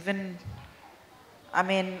witches, even,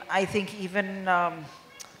 I think even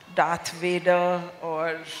Darth Vader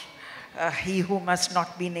or He Who Must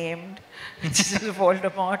Not Be Named, which is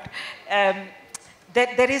Voldemort.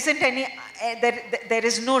 There isn't any, there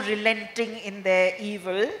is no relenting in their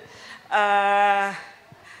evil.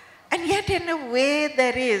 And yet in a way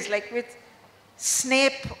there is, like with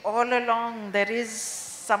Snape all along, there is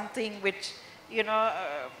something which, you know,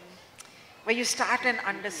 where you start an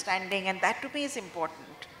understanding, and that to me is important.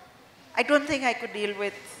 I don't think I could deal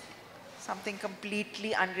with something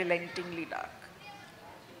completely unrelentingly dark.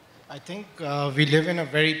 I think we live in a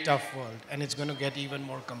very tough world, and it's going to get even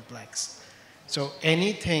more complex. So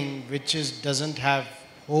anything which doesn't have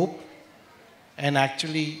hope, and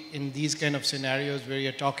actually in these kind of scenarios where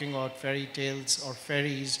you're talking about fairy tales or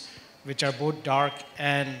fairies, which are both dark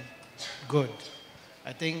and good,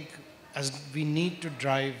 I think as we need to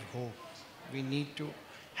drive hope. We need to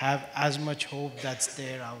have as much hope that's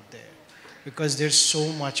there out there, because there's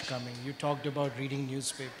so much coming. You talked about reading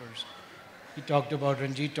newspapers.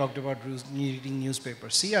 Ranjit talked about reading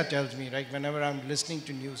newspapers. Sia tells me, right, whenever I'm listening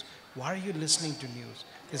to news, why are you listening to news?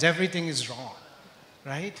 Because everything is wrong,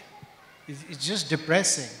 right? It's just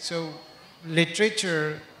depressing. So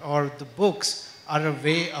literature or the books are a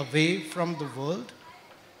way away from the world,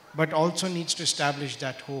 but also needs to establish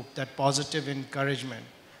that hope, that positive encouragement.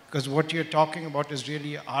 Because what you're talking about is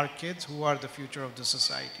really our kids who are the future of the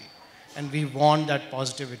society. And we want that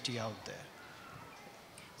positivity out there.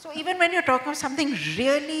 So even when you're talking of something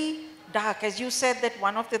really dark, as you said that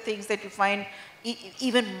one of the things that you find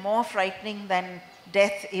even more frightening than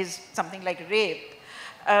death is something like rape.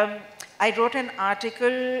 I wrote an article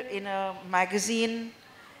in a magazine,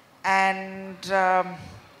 and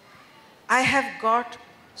I have got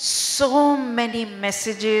so many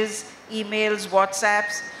messages, emails,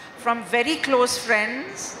 WhatsApps from very close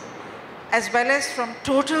friends as well as from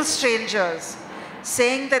total strangers,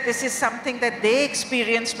 saying that this is something that they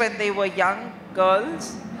experienced when they were young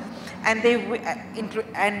girls, and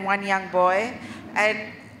and one young boy,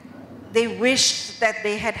 and they wished that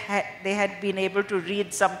they had been able to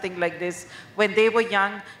read something like this when they were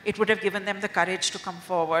young. It would have given them the courage to come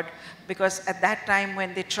forward, because at that time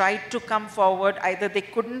when they tried to come forward, either they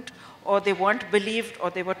couldn't, or they weren't believed, or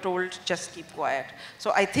they were told just keep quiet.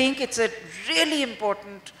 So I think it's a really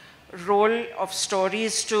important role of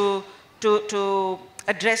stories to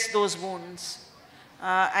address those wounds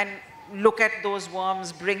and look at those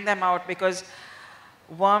worms, bring them out, because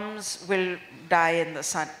worms will die in the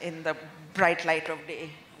sun, in the bright light of day,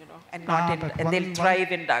 you know, and and they'll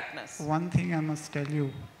thrive in darkness. One thing I must tell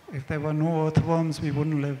you, if there were no earthworms, we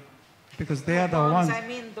wouldn't live, because they are the Worms, ones. I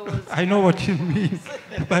mean those. I know what you mean,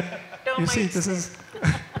 but you see, this is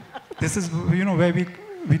you know, where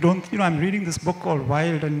we don't, you know, I'm reading this book called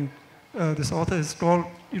Wild, and this author is told,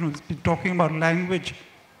 you know, he's been talking about language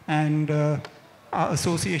and our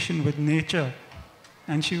association with nature.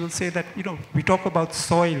 And she will say that, you know, we talk about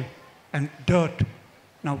soil and dirt.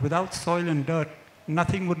 Now, without soil and dirt,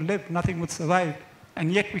 nothing would live, nothing would survive.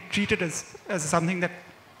 And yet we treat it as something that,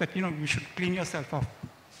 you know, you should clean yourself off.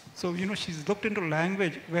 So, you know, she's looked into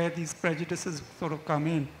language where these prejudices sort of come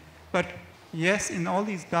in. But yes, in all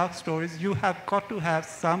these dark stories, you have got to have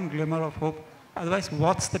some glimmer of hope. Otherwise,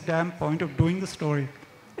 what's the damn point of doing the story?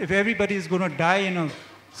 If everybody is going to die in a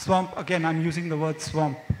swamp, again, I'm using the word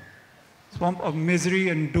swamp of misery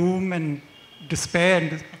and doom and despair,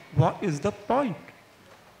 and what is the point?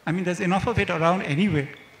 I mean, there's enough of it around anyway.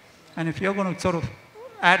 And if you're going to sort of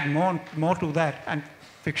add more to that, and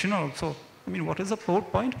fiction also, I mean, what is the whole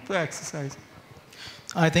point of the exercise?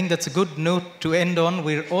 I think that's a good note to end on.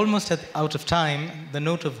 We're almost out of time. The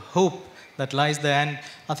note of hope that lies there. And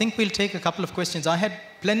I think we'll take a couple of questions. I had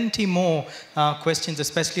plenty more questions,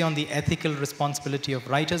 especially on the ethical responsibility of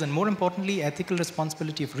writers, and more importantly, ethical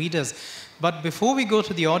responsibility of readers. But before we go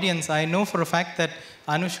to the audience, I know for a fact that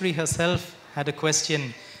Anushri herself had a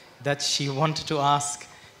question that she wanted to ask,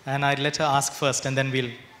 and I'd let her ask first, and then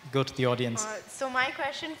we'll go to the audience. So my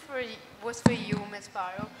question was for you, Ms.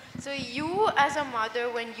 Paro. So you as a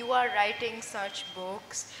mother, when you are writing such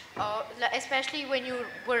books, especially when you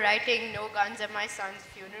were writing No Guns at My Son's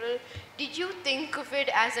Funeral, did you think of it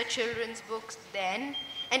as a children's book then?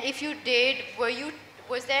 And if you did,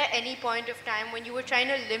 was there any point of time when you were trying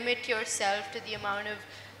to limit yourself to the amount of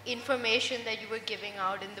information that you were giving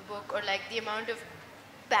out in the book, or like the amount of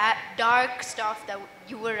dark stuff that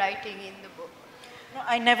you were writing in the book? No,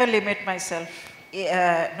 I never limit myself,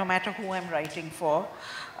 no matter who I'm writing for.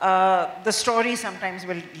 The story sometimes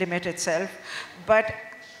will limit itself, but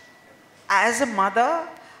as a mother,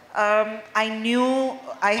 I knew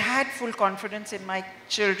I had full confidence in my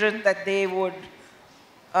children that they would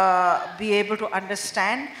be able to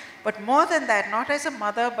understand. But more than that, not as a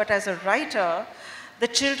mother, but as a writer, the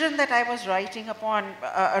children that I was writing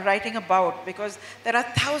about, because there are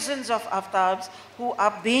thousands of aftabs who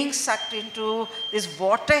are being sucked into this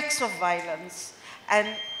vortex of violence, and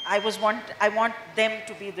I want them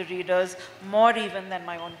to be the readers more even than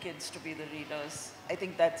my own kids to be the readers. I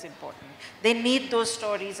think that's important. They need those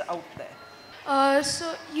stories out there.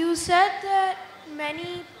 So you said that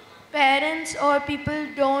many parents or people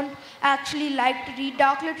don't actually like to read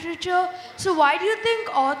dark literature. So why do you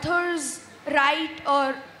think authors write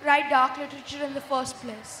dark literature in the first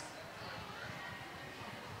place?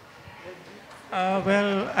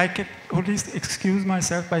 Well, I can only excuse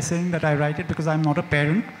myself by saying that I write it because I'm not a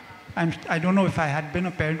parent. I don't know if I had been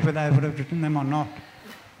a parent whether I would have written them or not.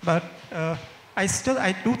 But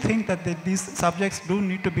I do think that these subjects do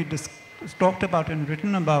need to be talked about and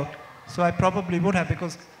written about. So I probably would have,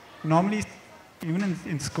 because normally, even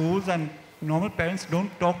in schools, and normal parents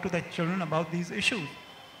don't talk to their children about these issues.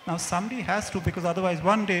 Now somebody has to, because otherwise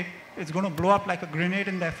one day it's going to blow up like a grenade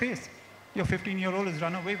in their face. Your 15-year-old has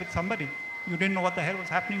run away with somebody. You didn't know what the hell was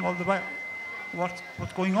happening all the while.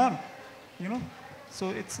 What's going on? You know? So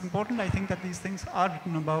it's important, I think, that these things are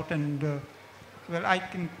written about, and well, I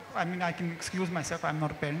can excuse myself. I'm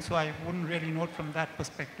not a parent, so I wouldn't really know it from that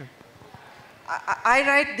perspective. I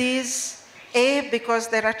write these, because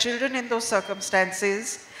there are children in those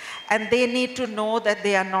circumstances, and they need to know that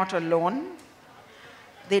they are not alone.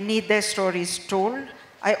 They need their stories told.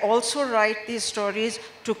 I also write these stories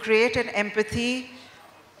to create an empathy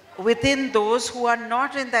within those who are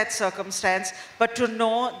not in that circumstance, but to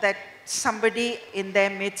know that somebody in their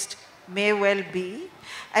midst may well be,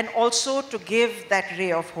 and also to give that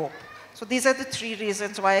ray of hope. So these are the three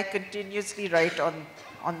reasons why I continuously write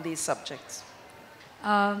on these subjects.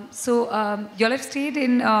 So you all have stayed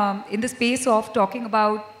in the space of talking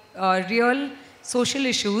about real social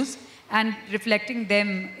issues and reflecting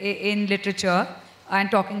them in literature,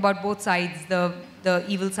 and talking about both sides, the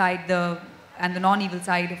evil side and the non-evil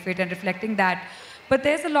side of it, and reflecting that. But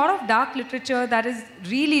there's a lot of dark literature that is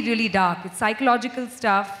really, really dark. It's psychological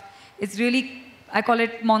stuff. It's really, I call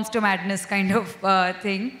it monster madness kind of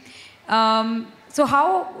thing. So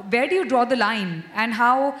where do you draw the line? And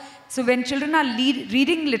so when children are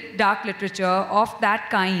reading dark literature of that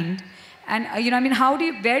kind, and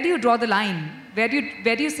where do you draw the line? Where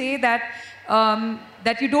do you say that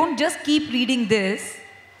that you don't just keep reading this?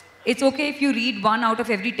 It's okay if you read 1 out of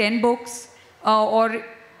every 10 books, or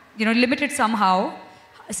limit it somehow.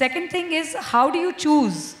 Second thing is, how do you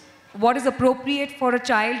choose what is appropriate for a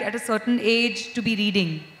child at a certain age to be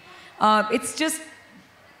reading? It's just,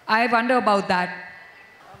 I wonder about that.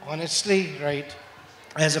 Honestly, right,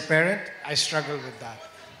 as a parent, I struggle with that.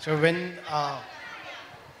 So when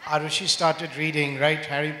Arushi started reading, right,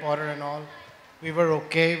 Harry Potter and all, we were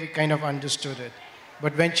okay, we kind of understood it.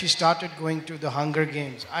 But when she started going to the Hunger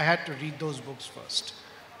Games, I had to read those books first.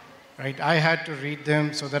 Right? I had to read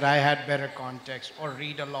them so that I had better context, or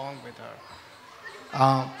read along with her.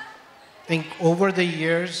 I think over the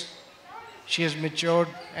years, she has matured,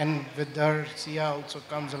 and with her, Sia also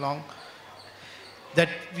comes along, that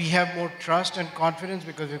we have more trust and confidence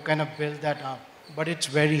because we've kind of built that up. But it's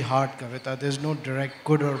very hard, Kavita. There's no direct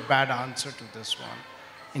good or bad answer to this one.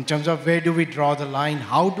 In terms of where do we draw the line,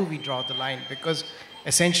 how do we draw the line? Because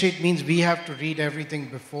essentially it means we have to read everything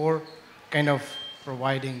before kind of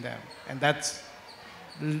providing them. And that's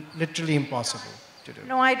literally impossible to do.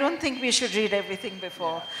 No, I don't think we should read everything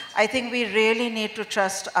before. Yeah. I think we really need to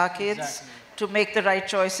trust our kids to make the right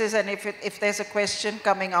choices. And if there's a question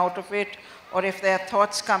coming out of it, or if there are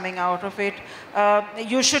thoughts coming out of it,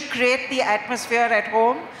 you should create the atmosphere at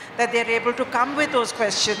home that they're able to come with those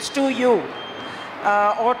questions to you,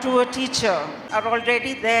 or to a teacher, are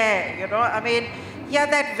already there, yeah,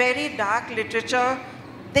 that very dark literature,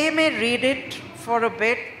 they may read it for a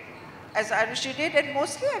bit, as Arushi did, and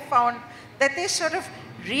mostly I found that they sort of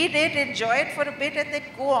read it, enjoy it for a bit, and then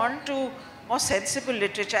go on to more sensible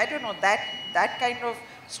literature. I don't know, that kind of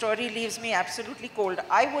story leaves me absolutely cold.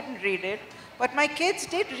 I wouldn't read it, but my kids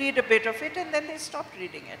did read a bit of it, and then they stopped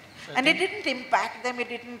reading it. Sure, and it didn't impact them, it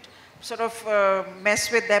didn't sort of mess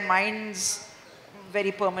with their minds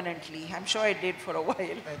very permanently. I'm sure it did for a while.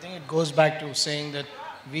 I think it goes back to saying that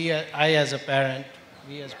we as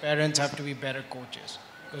parents have to be better coaches,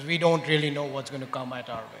 because we don't really know what's going to come at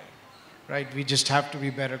our way, right? We just have to be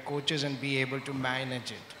better coaches and be able to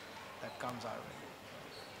manage it that comes our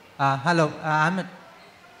way. Hello,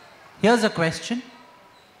 here's a question.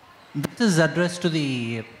 This is addressed to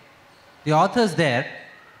the authors there.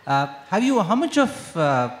 How much of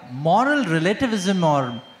moral relativism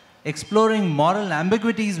or exploring moral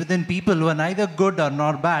ambiguities within people who are neither good or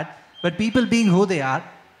nor bad, but people being who they are,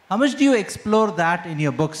 how much do you explore that in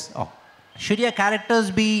your books? Should your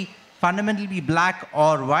characters be fundamentally black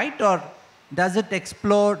or white, or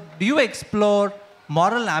do you explore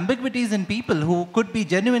moral ambiguities in people who could be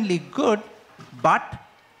genuinely good, but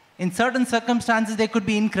in certain circumstances they could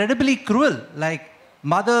be incredibly cruel, like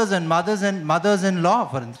mothers and mothers-in-law,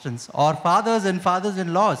 for instance, or fathers and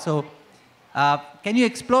fathers-in-law. So can you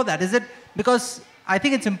explore that? Is it, because I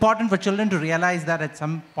think it's important for children to realize that at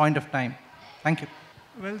some point of time. Thank you.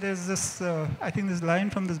 Well, there's this, I think this line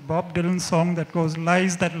from this Bob Dylan song that goes,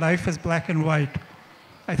 lies that life is black and white.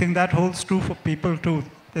 I think that holds true for people too.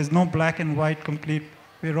 There's no black and white complete.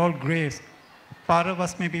 We're all grays. Part of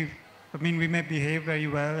us may be, I mean, we may behave very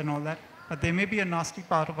well and all that, but there may be a nasty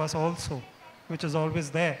part of us also, which is always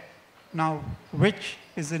there. Now, which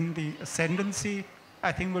is in the ascendancy,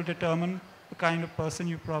 I think will determine the kind of person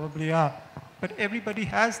you probably are. But everybody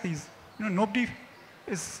has these, nobody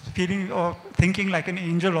is feeling or thinking like an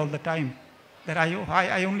angel all the time, that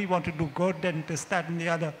I only want to do good and this, that, and the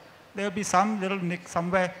other. There'll be some little nick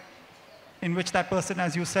somewhere in which that person,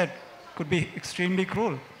 as you said, could be extremely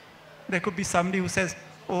cruel. There could be somebody who says,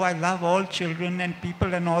 oh, I love all children and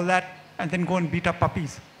people and all that, and then go and beat up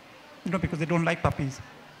puppies, because they don't like puppies,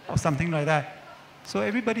 or something like that. So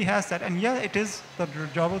everybody has that, and yeah, it is the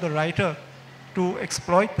job of the writer to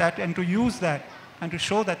exploit that and to use that and to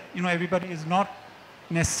show that, everybody is not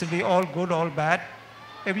necessarily all good, all bad.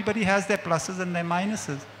 Everybody has their pluses and their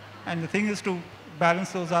minuses, and the thing is to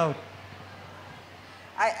balance those out.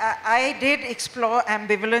 I did explore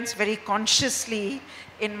ambivalence very consciously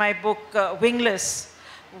in my book Wingless,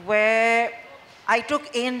 where I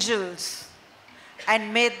took angels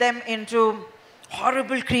and made them into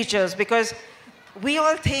horrible creatures, because we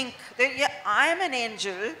all think that, yeah, I'm an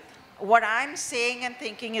angel, what I'm saying and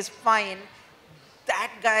thinking is fine,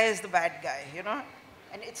 that guy is the bad guy,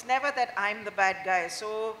 And it's never that I'm the bad guy.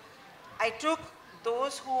 So I took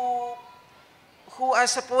those who are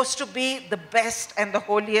supposed to be the best and the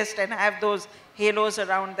holiest and have those halos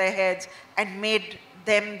around their heads and made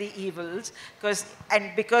them the evils.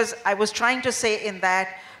 Because I was trying to say in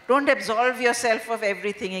that, don't absolve yourself of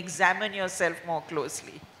everything, examine yourself more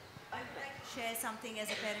closely. I would like to share something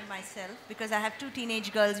as a parent myself, because I have two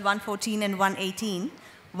teenage girls, one 14 and one 18,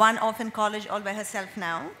 one off in college all by herself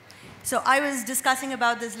now. So I was discussing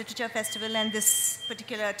about this literature festival and this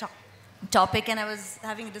particular topic, and I was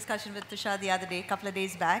having a discussion with Tushar the other day, a couple of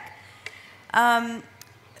days back.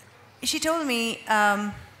 She told me,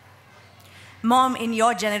 Mom, in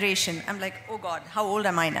your generation, I'm like, oh God, how old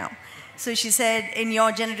am I now? So she said, in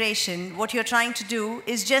your generation, what you're trying to do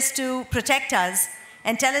is just to protect us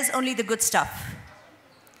and tell us only the good stuff.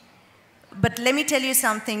 But let me tell you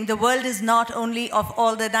something, the world is not only of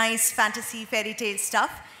all the nice fantasy fairy tale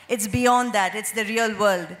stuff, it's beyond that, it's the real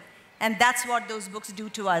world. And that's what those books do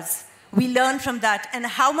to us. We learn from that. And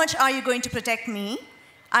how much are you going to protect me?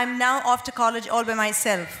 I'm now off to college all by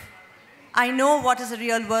myself. I know what is the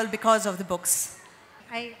real world because of the books.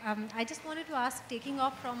 I just wanted to ask, taking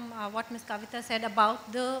off from what Ms. Kavita said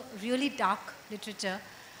about the really dark literature,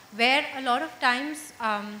 where a lot of times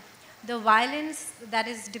the violence that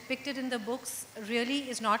is depicted in the books really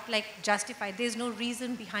is not justified. There's no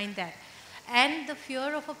reason behind that. And the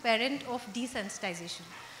fear of a parent of desensitization.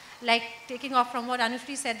 Like taking off from what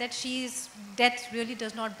Anushree said, that death really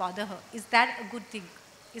does not bother her. Is that a good thing?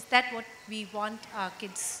 Is that what we want our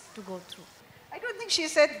kids to go through? I don't think she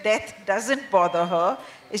said death doesn't bother her.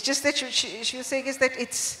 It's just that she was saying is that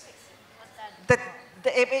it's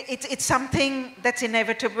something that's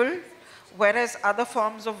inevitable, whereas other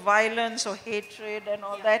forms of violence or hatred and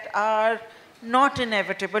all that are not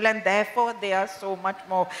inevitable, and therefore they are so much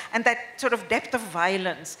more. And that sort of depth of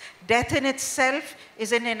violence, death in itself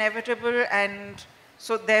is an inevitable, and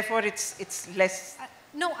so therefore it's less.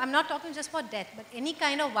 No, I'm not talking just for death, but any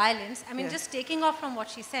kind of violence. I mean, just taking off from what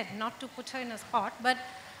she said, not to put her in a spot, but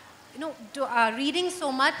reading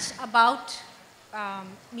so much about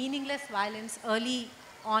meaningless violence early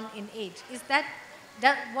on in age,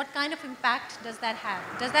 what kind of impact does that have?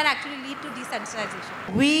 Does that actually lead to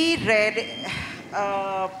desensitization? We read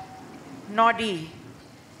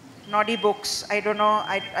naughty books. I don't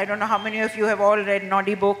know how many of you have all read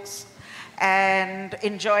naughty books and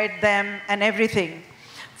enjoyed them and everything.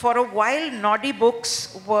 For a while, naughty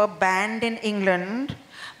books were banned in England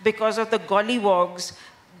because of the gollywogs.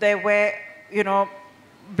 There were,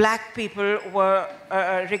 black people were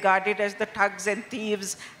regarded as the thugs and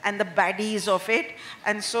thieves and the baddies of it.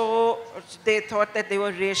 And so they thought that they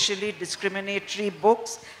were racially discriminatory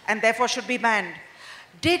books and therefore should be banned.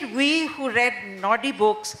 Did we who read naughty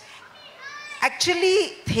books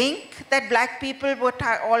actually think that black people were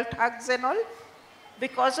all thugs and all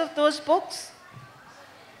because of those books?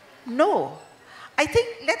 No. I think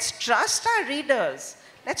let's trust our readers.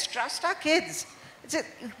 Let's trust our kids.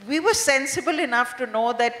 we were sensible enough to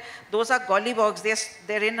know that those are gollywogs.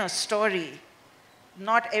 They're in a story.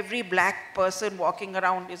 Not every black person walking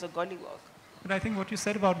around is a gollywog. But I think what you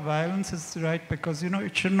said about violence is right, because,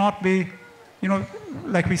 it should not be,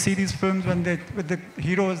 like we see these films when with the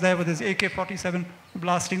hero is there with his AK-47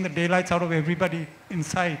 blasting the daylights out of everybody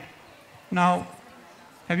inside. Now,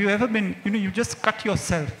 have you ever been, you just cut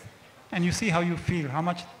yourself and you see how you feel, how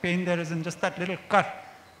much pain there is in just that little cut,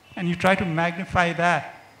 and you try to magnify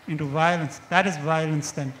that into violence. That is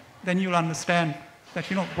violence then. Then you'll understand that,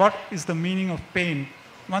 what is the meaning of pain.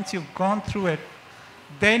 Once you've gone through it,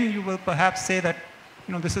 then you will perhaps say that,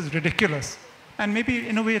 this is ridiculous. And maybe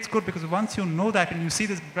in a way it's good, because once you know that and you see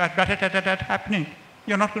this happening,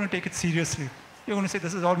 you're not going to take it seriously. You're going to say,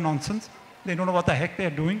 this is all nonsense. They don't know what the heck they're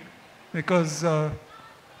doing. Because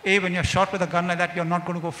when you're shot with a gun like that, you're not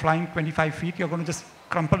going to go flying 25 feet. You're going to just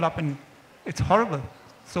crumple up, and it's horrible.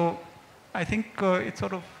 So I think it's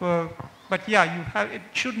sort of, but yeah, it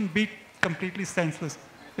shouldn't be completely senseless,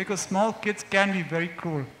 because small kids can be very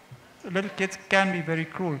cruel. Little kids can be very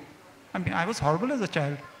cruel. I mean, I was horrible as a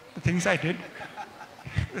child. The things I did,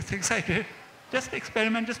 just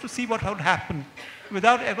experiment, just to see what would happen,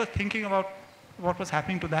 without ever thinking about what was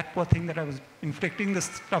happening to that poor thing that I was inflicting this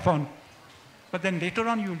stuff on. But then later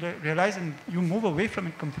on you realize and you move away from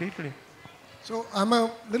it completely. So I'm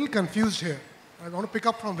a little confused here. I want to pick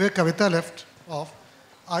up from where Kavita left off.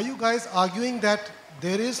 Are you guys arguing that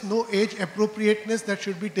there is no age appropriateness that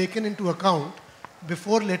should be taken into account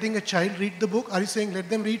before letting a child read the book? Are you saying let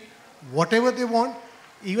them read whatever they want?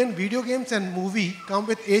 Even video games and movie come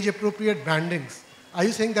with age appropriate brandings. Are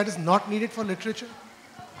you saying that is not needed for literature?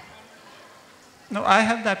 No, I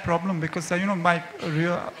have that problem because, my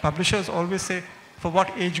publishers always say, for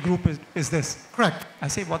what age group is this? Correct. I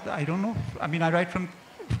say, I don't know. I mean, I write from,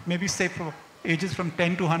 maybe say for ages from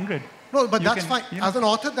 10 to 100. No, but that's fine. As an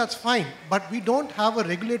author, that's fine. But we don't have a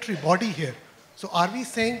regulatory body here. So are we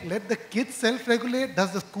saying let the kids self-regulate?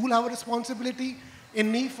 Does the school have a responsibility?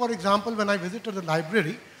 In Neev, for example, when I visit to the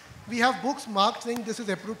library, we have books marked saying this is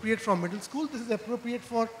appropriate for middle school, this is appropriate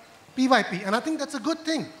for PYP. And I think that's a good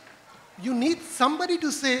thing. You need somebody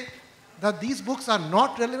to say that these books are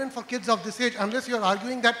not relevant for kids of this age, unless you're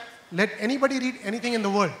arguing that let anybody read anything in the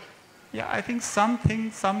world. Yeah, I think some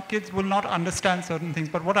kids will not understand certain things,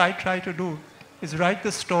 but what I try to do is write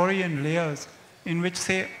the story in layers in which,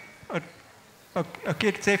 say, a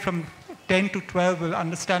kid, say, from 10 to 12 will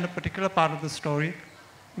understand a particular part of the story,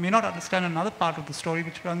 may not understand another part of the story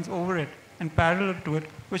which runs over it and parallel to it,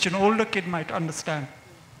 which an older kid might understand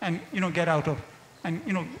and, get out of and,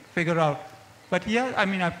 figure out. But yeah, I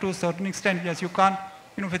mean, up to a certain extent, yes, you can't,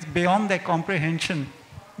 if it's beyond their comprehension,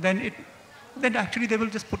 then actually they will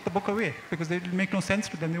just put the book away because it will make no sense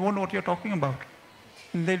to them. They won't know what you're talking about.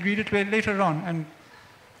 And they'll read it later on. And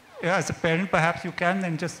as a parent, perhaps you can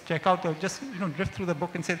then just check out, drift through the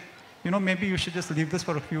book and say, maybe you should just leave this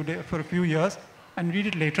for a few years and read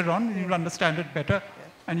it later on, and you'll understand it better.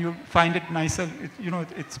 And you'll find it nicer.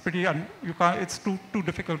 It's pretty, it's too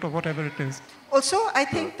difficult or whatever it is. Also, I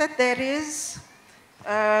think that there is,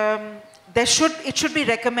 it should be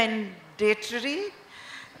recommendatory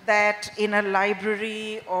that in a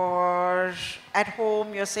library or at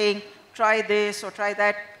home you're saying, try this or try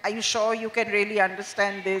that. Are you sure you can really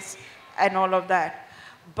understand this and all of that?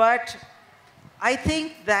 But I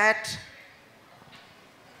think that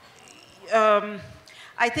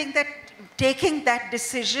taking that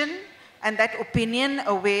decision and that opinion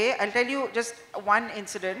away, I'll tell you just one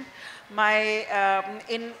incident.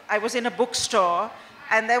 I was in a bookstore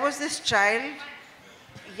and there was this child,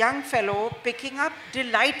 young fellow, picking up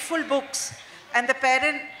delightful books. And the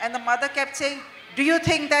parent and the mother kept saying, do you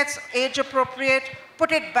think that's age appropriate?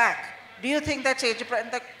 Put it back. Do you think that's age appropriate?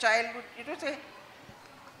 And the child would say,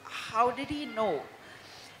 how did he know?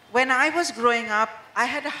 When I was growing up, I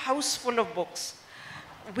had a house full of books.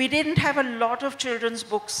 We didn't have a lot of children's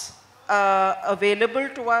books available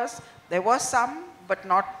to us. There were some, but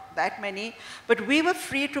not that many. But we were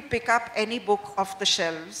free to pick up any book off the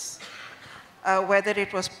shelves, whether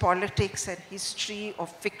it was politics and history or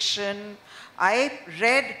fiction. I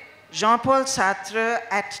read Jean-Paul Sartre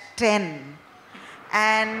at 10,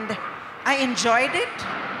 and I enjoyed it.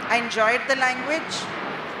 I enjoyed the language.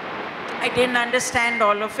 I didn't understand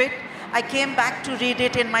all of it. I came back to read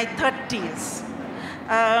it in my 30s.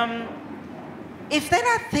 If there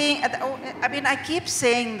are things, I keep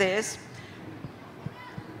saying this,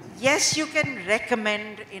 yes, you can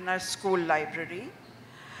recommend in a school library.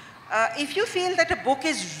 If you feel that a book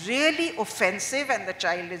is really offensive and the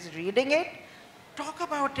child is reading it, talk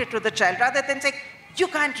about it to the child rather than say, you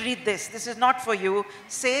can't read this, this is not for you.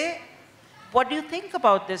 Say, what do you think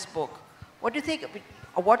about this book? What do you think?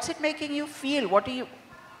 What's it making you feel? What do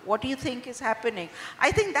you think is happening?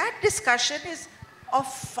 I think that discussion is of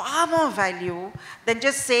far more value than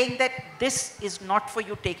just saying that this is not for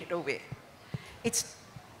you, take it away. It's,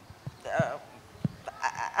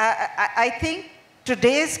 I think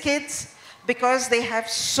today's kids, because they have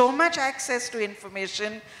so much access to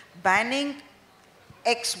information, banning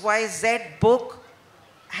XYZ book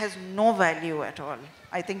has no value at all.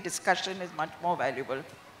 I think discussion is much more valuable.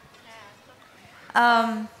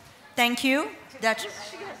 Thank you.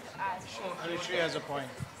 She has a point.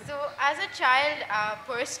 So as a child,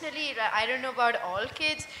 personally, I don't know about all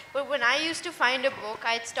kids, but when I used to find a book,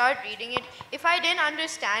 I'd start reading it. If I didn't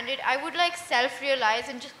understand it, I would like self-realize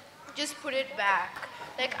and just put it back.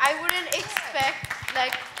 Like I wouldn't expect,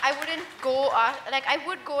 like I wouldn't go, like I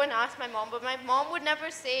would go and ask my mom, but my mom would never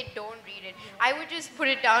say don't read it. I would just put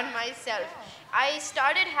it down myself. I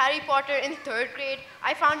started Harry Potter in 3rd grade.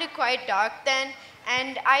 I found it quite dark then,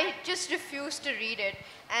 and I just refused to read it.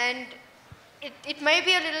 And it may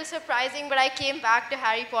be a little surprising, but I came back to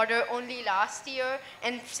Harry Potter only last year,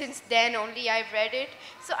 and since then only I've read it.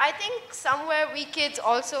 So I think somewhere we kids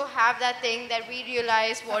also have that thing that we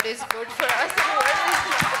realize what is good for us and what is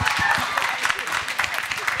not.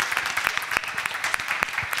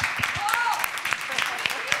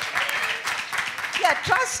 Yeah,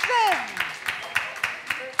 trust them.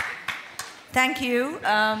 Thank you.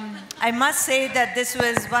 I must say that this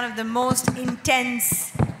was one of the most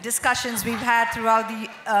intense discussions we've had throughout the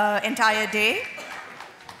entire day.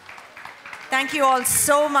 Thank you all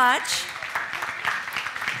so much.